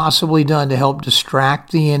and possibly done to help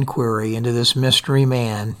distract the inquiry into this mystery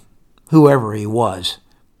man, whoever he was,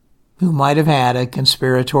 who might have had a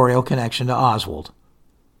conspiratorial connection to Oswald.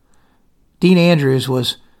 Dean Andrews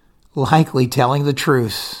was likely telling the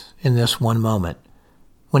truth in this one moment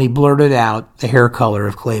when he blurted out the hair color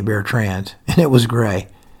of Clay Bertrand, and it was gray.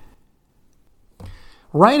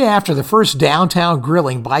 Right after the first downtown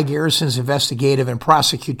grilling by Garrison's investigative and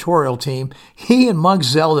prosecutorial team, he and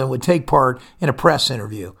Muggs Zeldin would take part in a press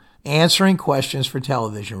interview, answering questions for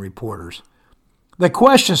television reporters. The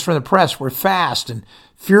questions from the press were fast and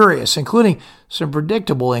furious, including some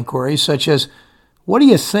predictable inquiries such as, "What do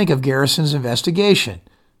you think of Garrison's investigation?"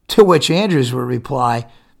 To which Andrews would reply,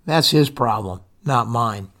 "That's his problem, not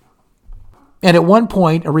mine." And at one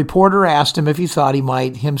point, a reporter asked him if he thought he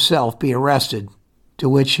might himself be arrested, to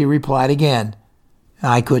which he replied again,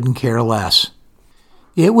 "I couldn't care less."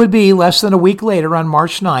 It would be less than a week later, on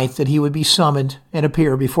March 9th, that he would be summoned and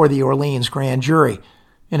appear before the Orleans grand jury,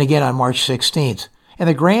 and again on March 16th. And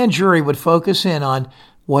the grand jury would focus in on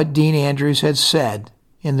what Dean Andrews had said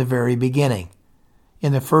in the very beginning,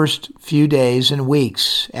 in the first few days and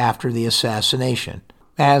weeks after the assassination,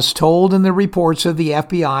 as told in the reports of the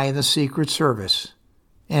FBI and the Secret Service,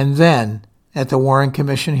 and then at the Warren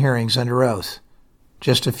Commission hearings under oath,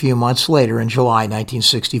 just a few months later in July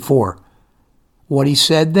 1964. What he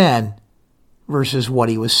said then versus what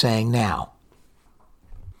he was saying now.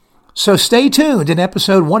 So stay tuned in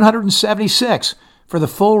episode 176 for the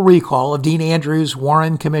full recall of Dean Andrews'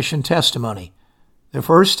 Warren Commission testimony. The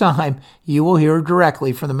first time you will hear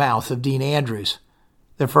directly from the mouth of Dean Andrews.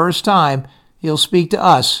 The first time he'll speak to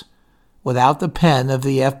us without the pen of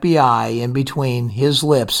the FBI in between his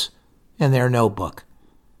lips and their notebook.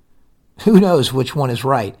 Who knows which one is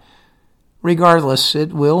right? Regardless,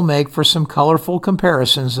 it will make for some colorful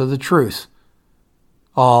comparisons of the truth.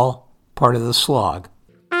 All part of the slog.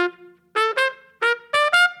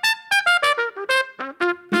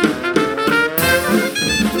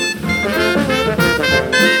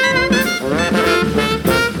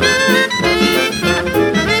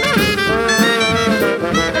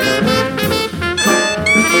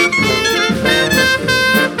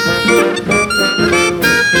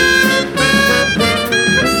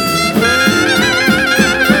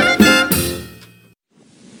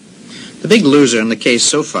 The big loser in the case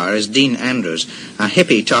so far is Dean Andrews, a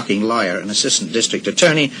hippie-talking lawyer and assistant district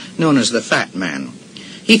attorney known as the Fat Man.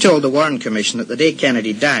 He told the Warren Commission that the day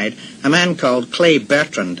Kennedy died, a man called Clay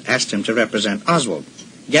Bertrand asked him to represent Oswald.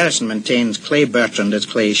 Garrison maintains Clay Bertrand is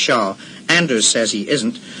Clay Shaw. Andrews says he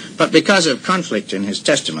isn't, but because of conflict in his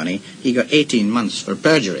testimony, he got 18 months for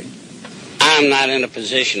perjury. I'm not in a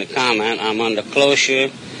position to comment. I'm under closure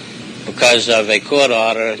because of a court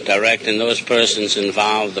order directing those persons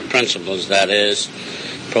involved, the principals, that is,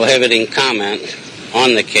 prohibiting comment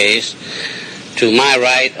on the case. To my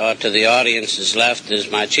right, or to the audience's left, is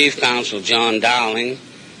my chief counsel, John Dowling,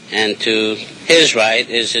 and to his right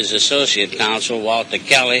is his associate counsel, Walter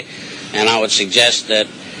Kelly, and I would suggest that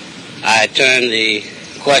I turn the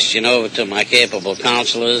question over to my capable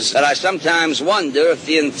counselors. That I sometimes wonder if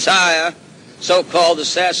the entire so-called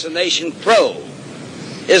assassination probe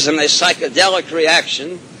isn't a psychedelic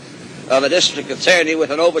reaction of a district attorney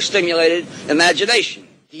with an overstimulated imagination.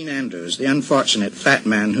 Dean Andrews, the unfortunate fat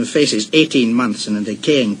man who faces 18 months in a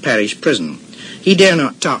decaying parish prison. He dare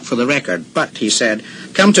not talk for the record, but, he said,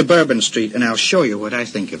 "Come to Bourbon Street and I'll show you what I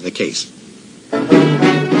think of the case."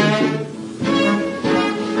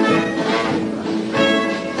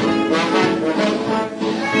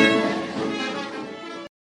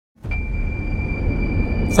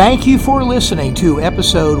 Thank you for listening to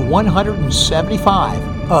episode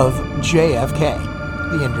 175 of JFK,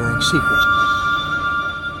 The Enduring Secret.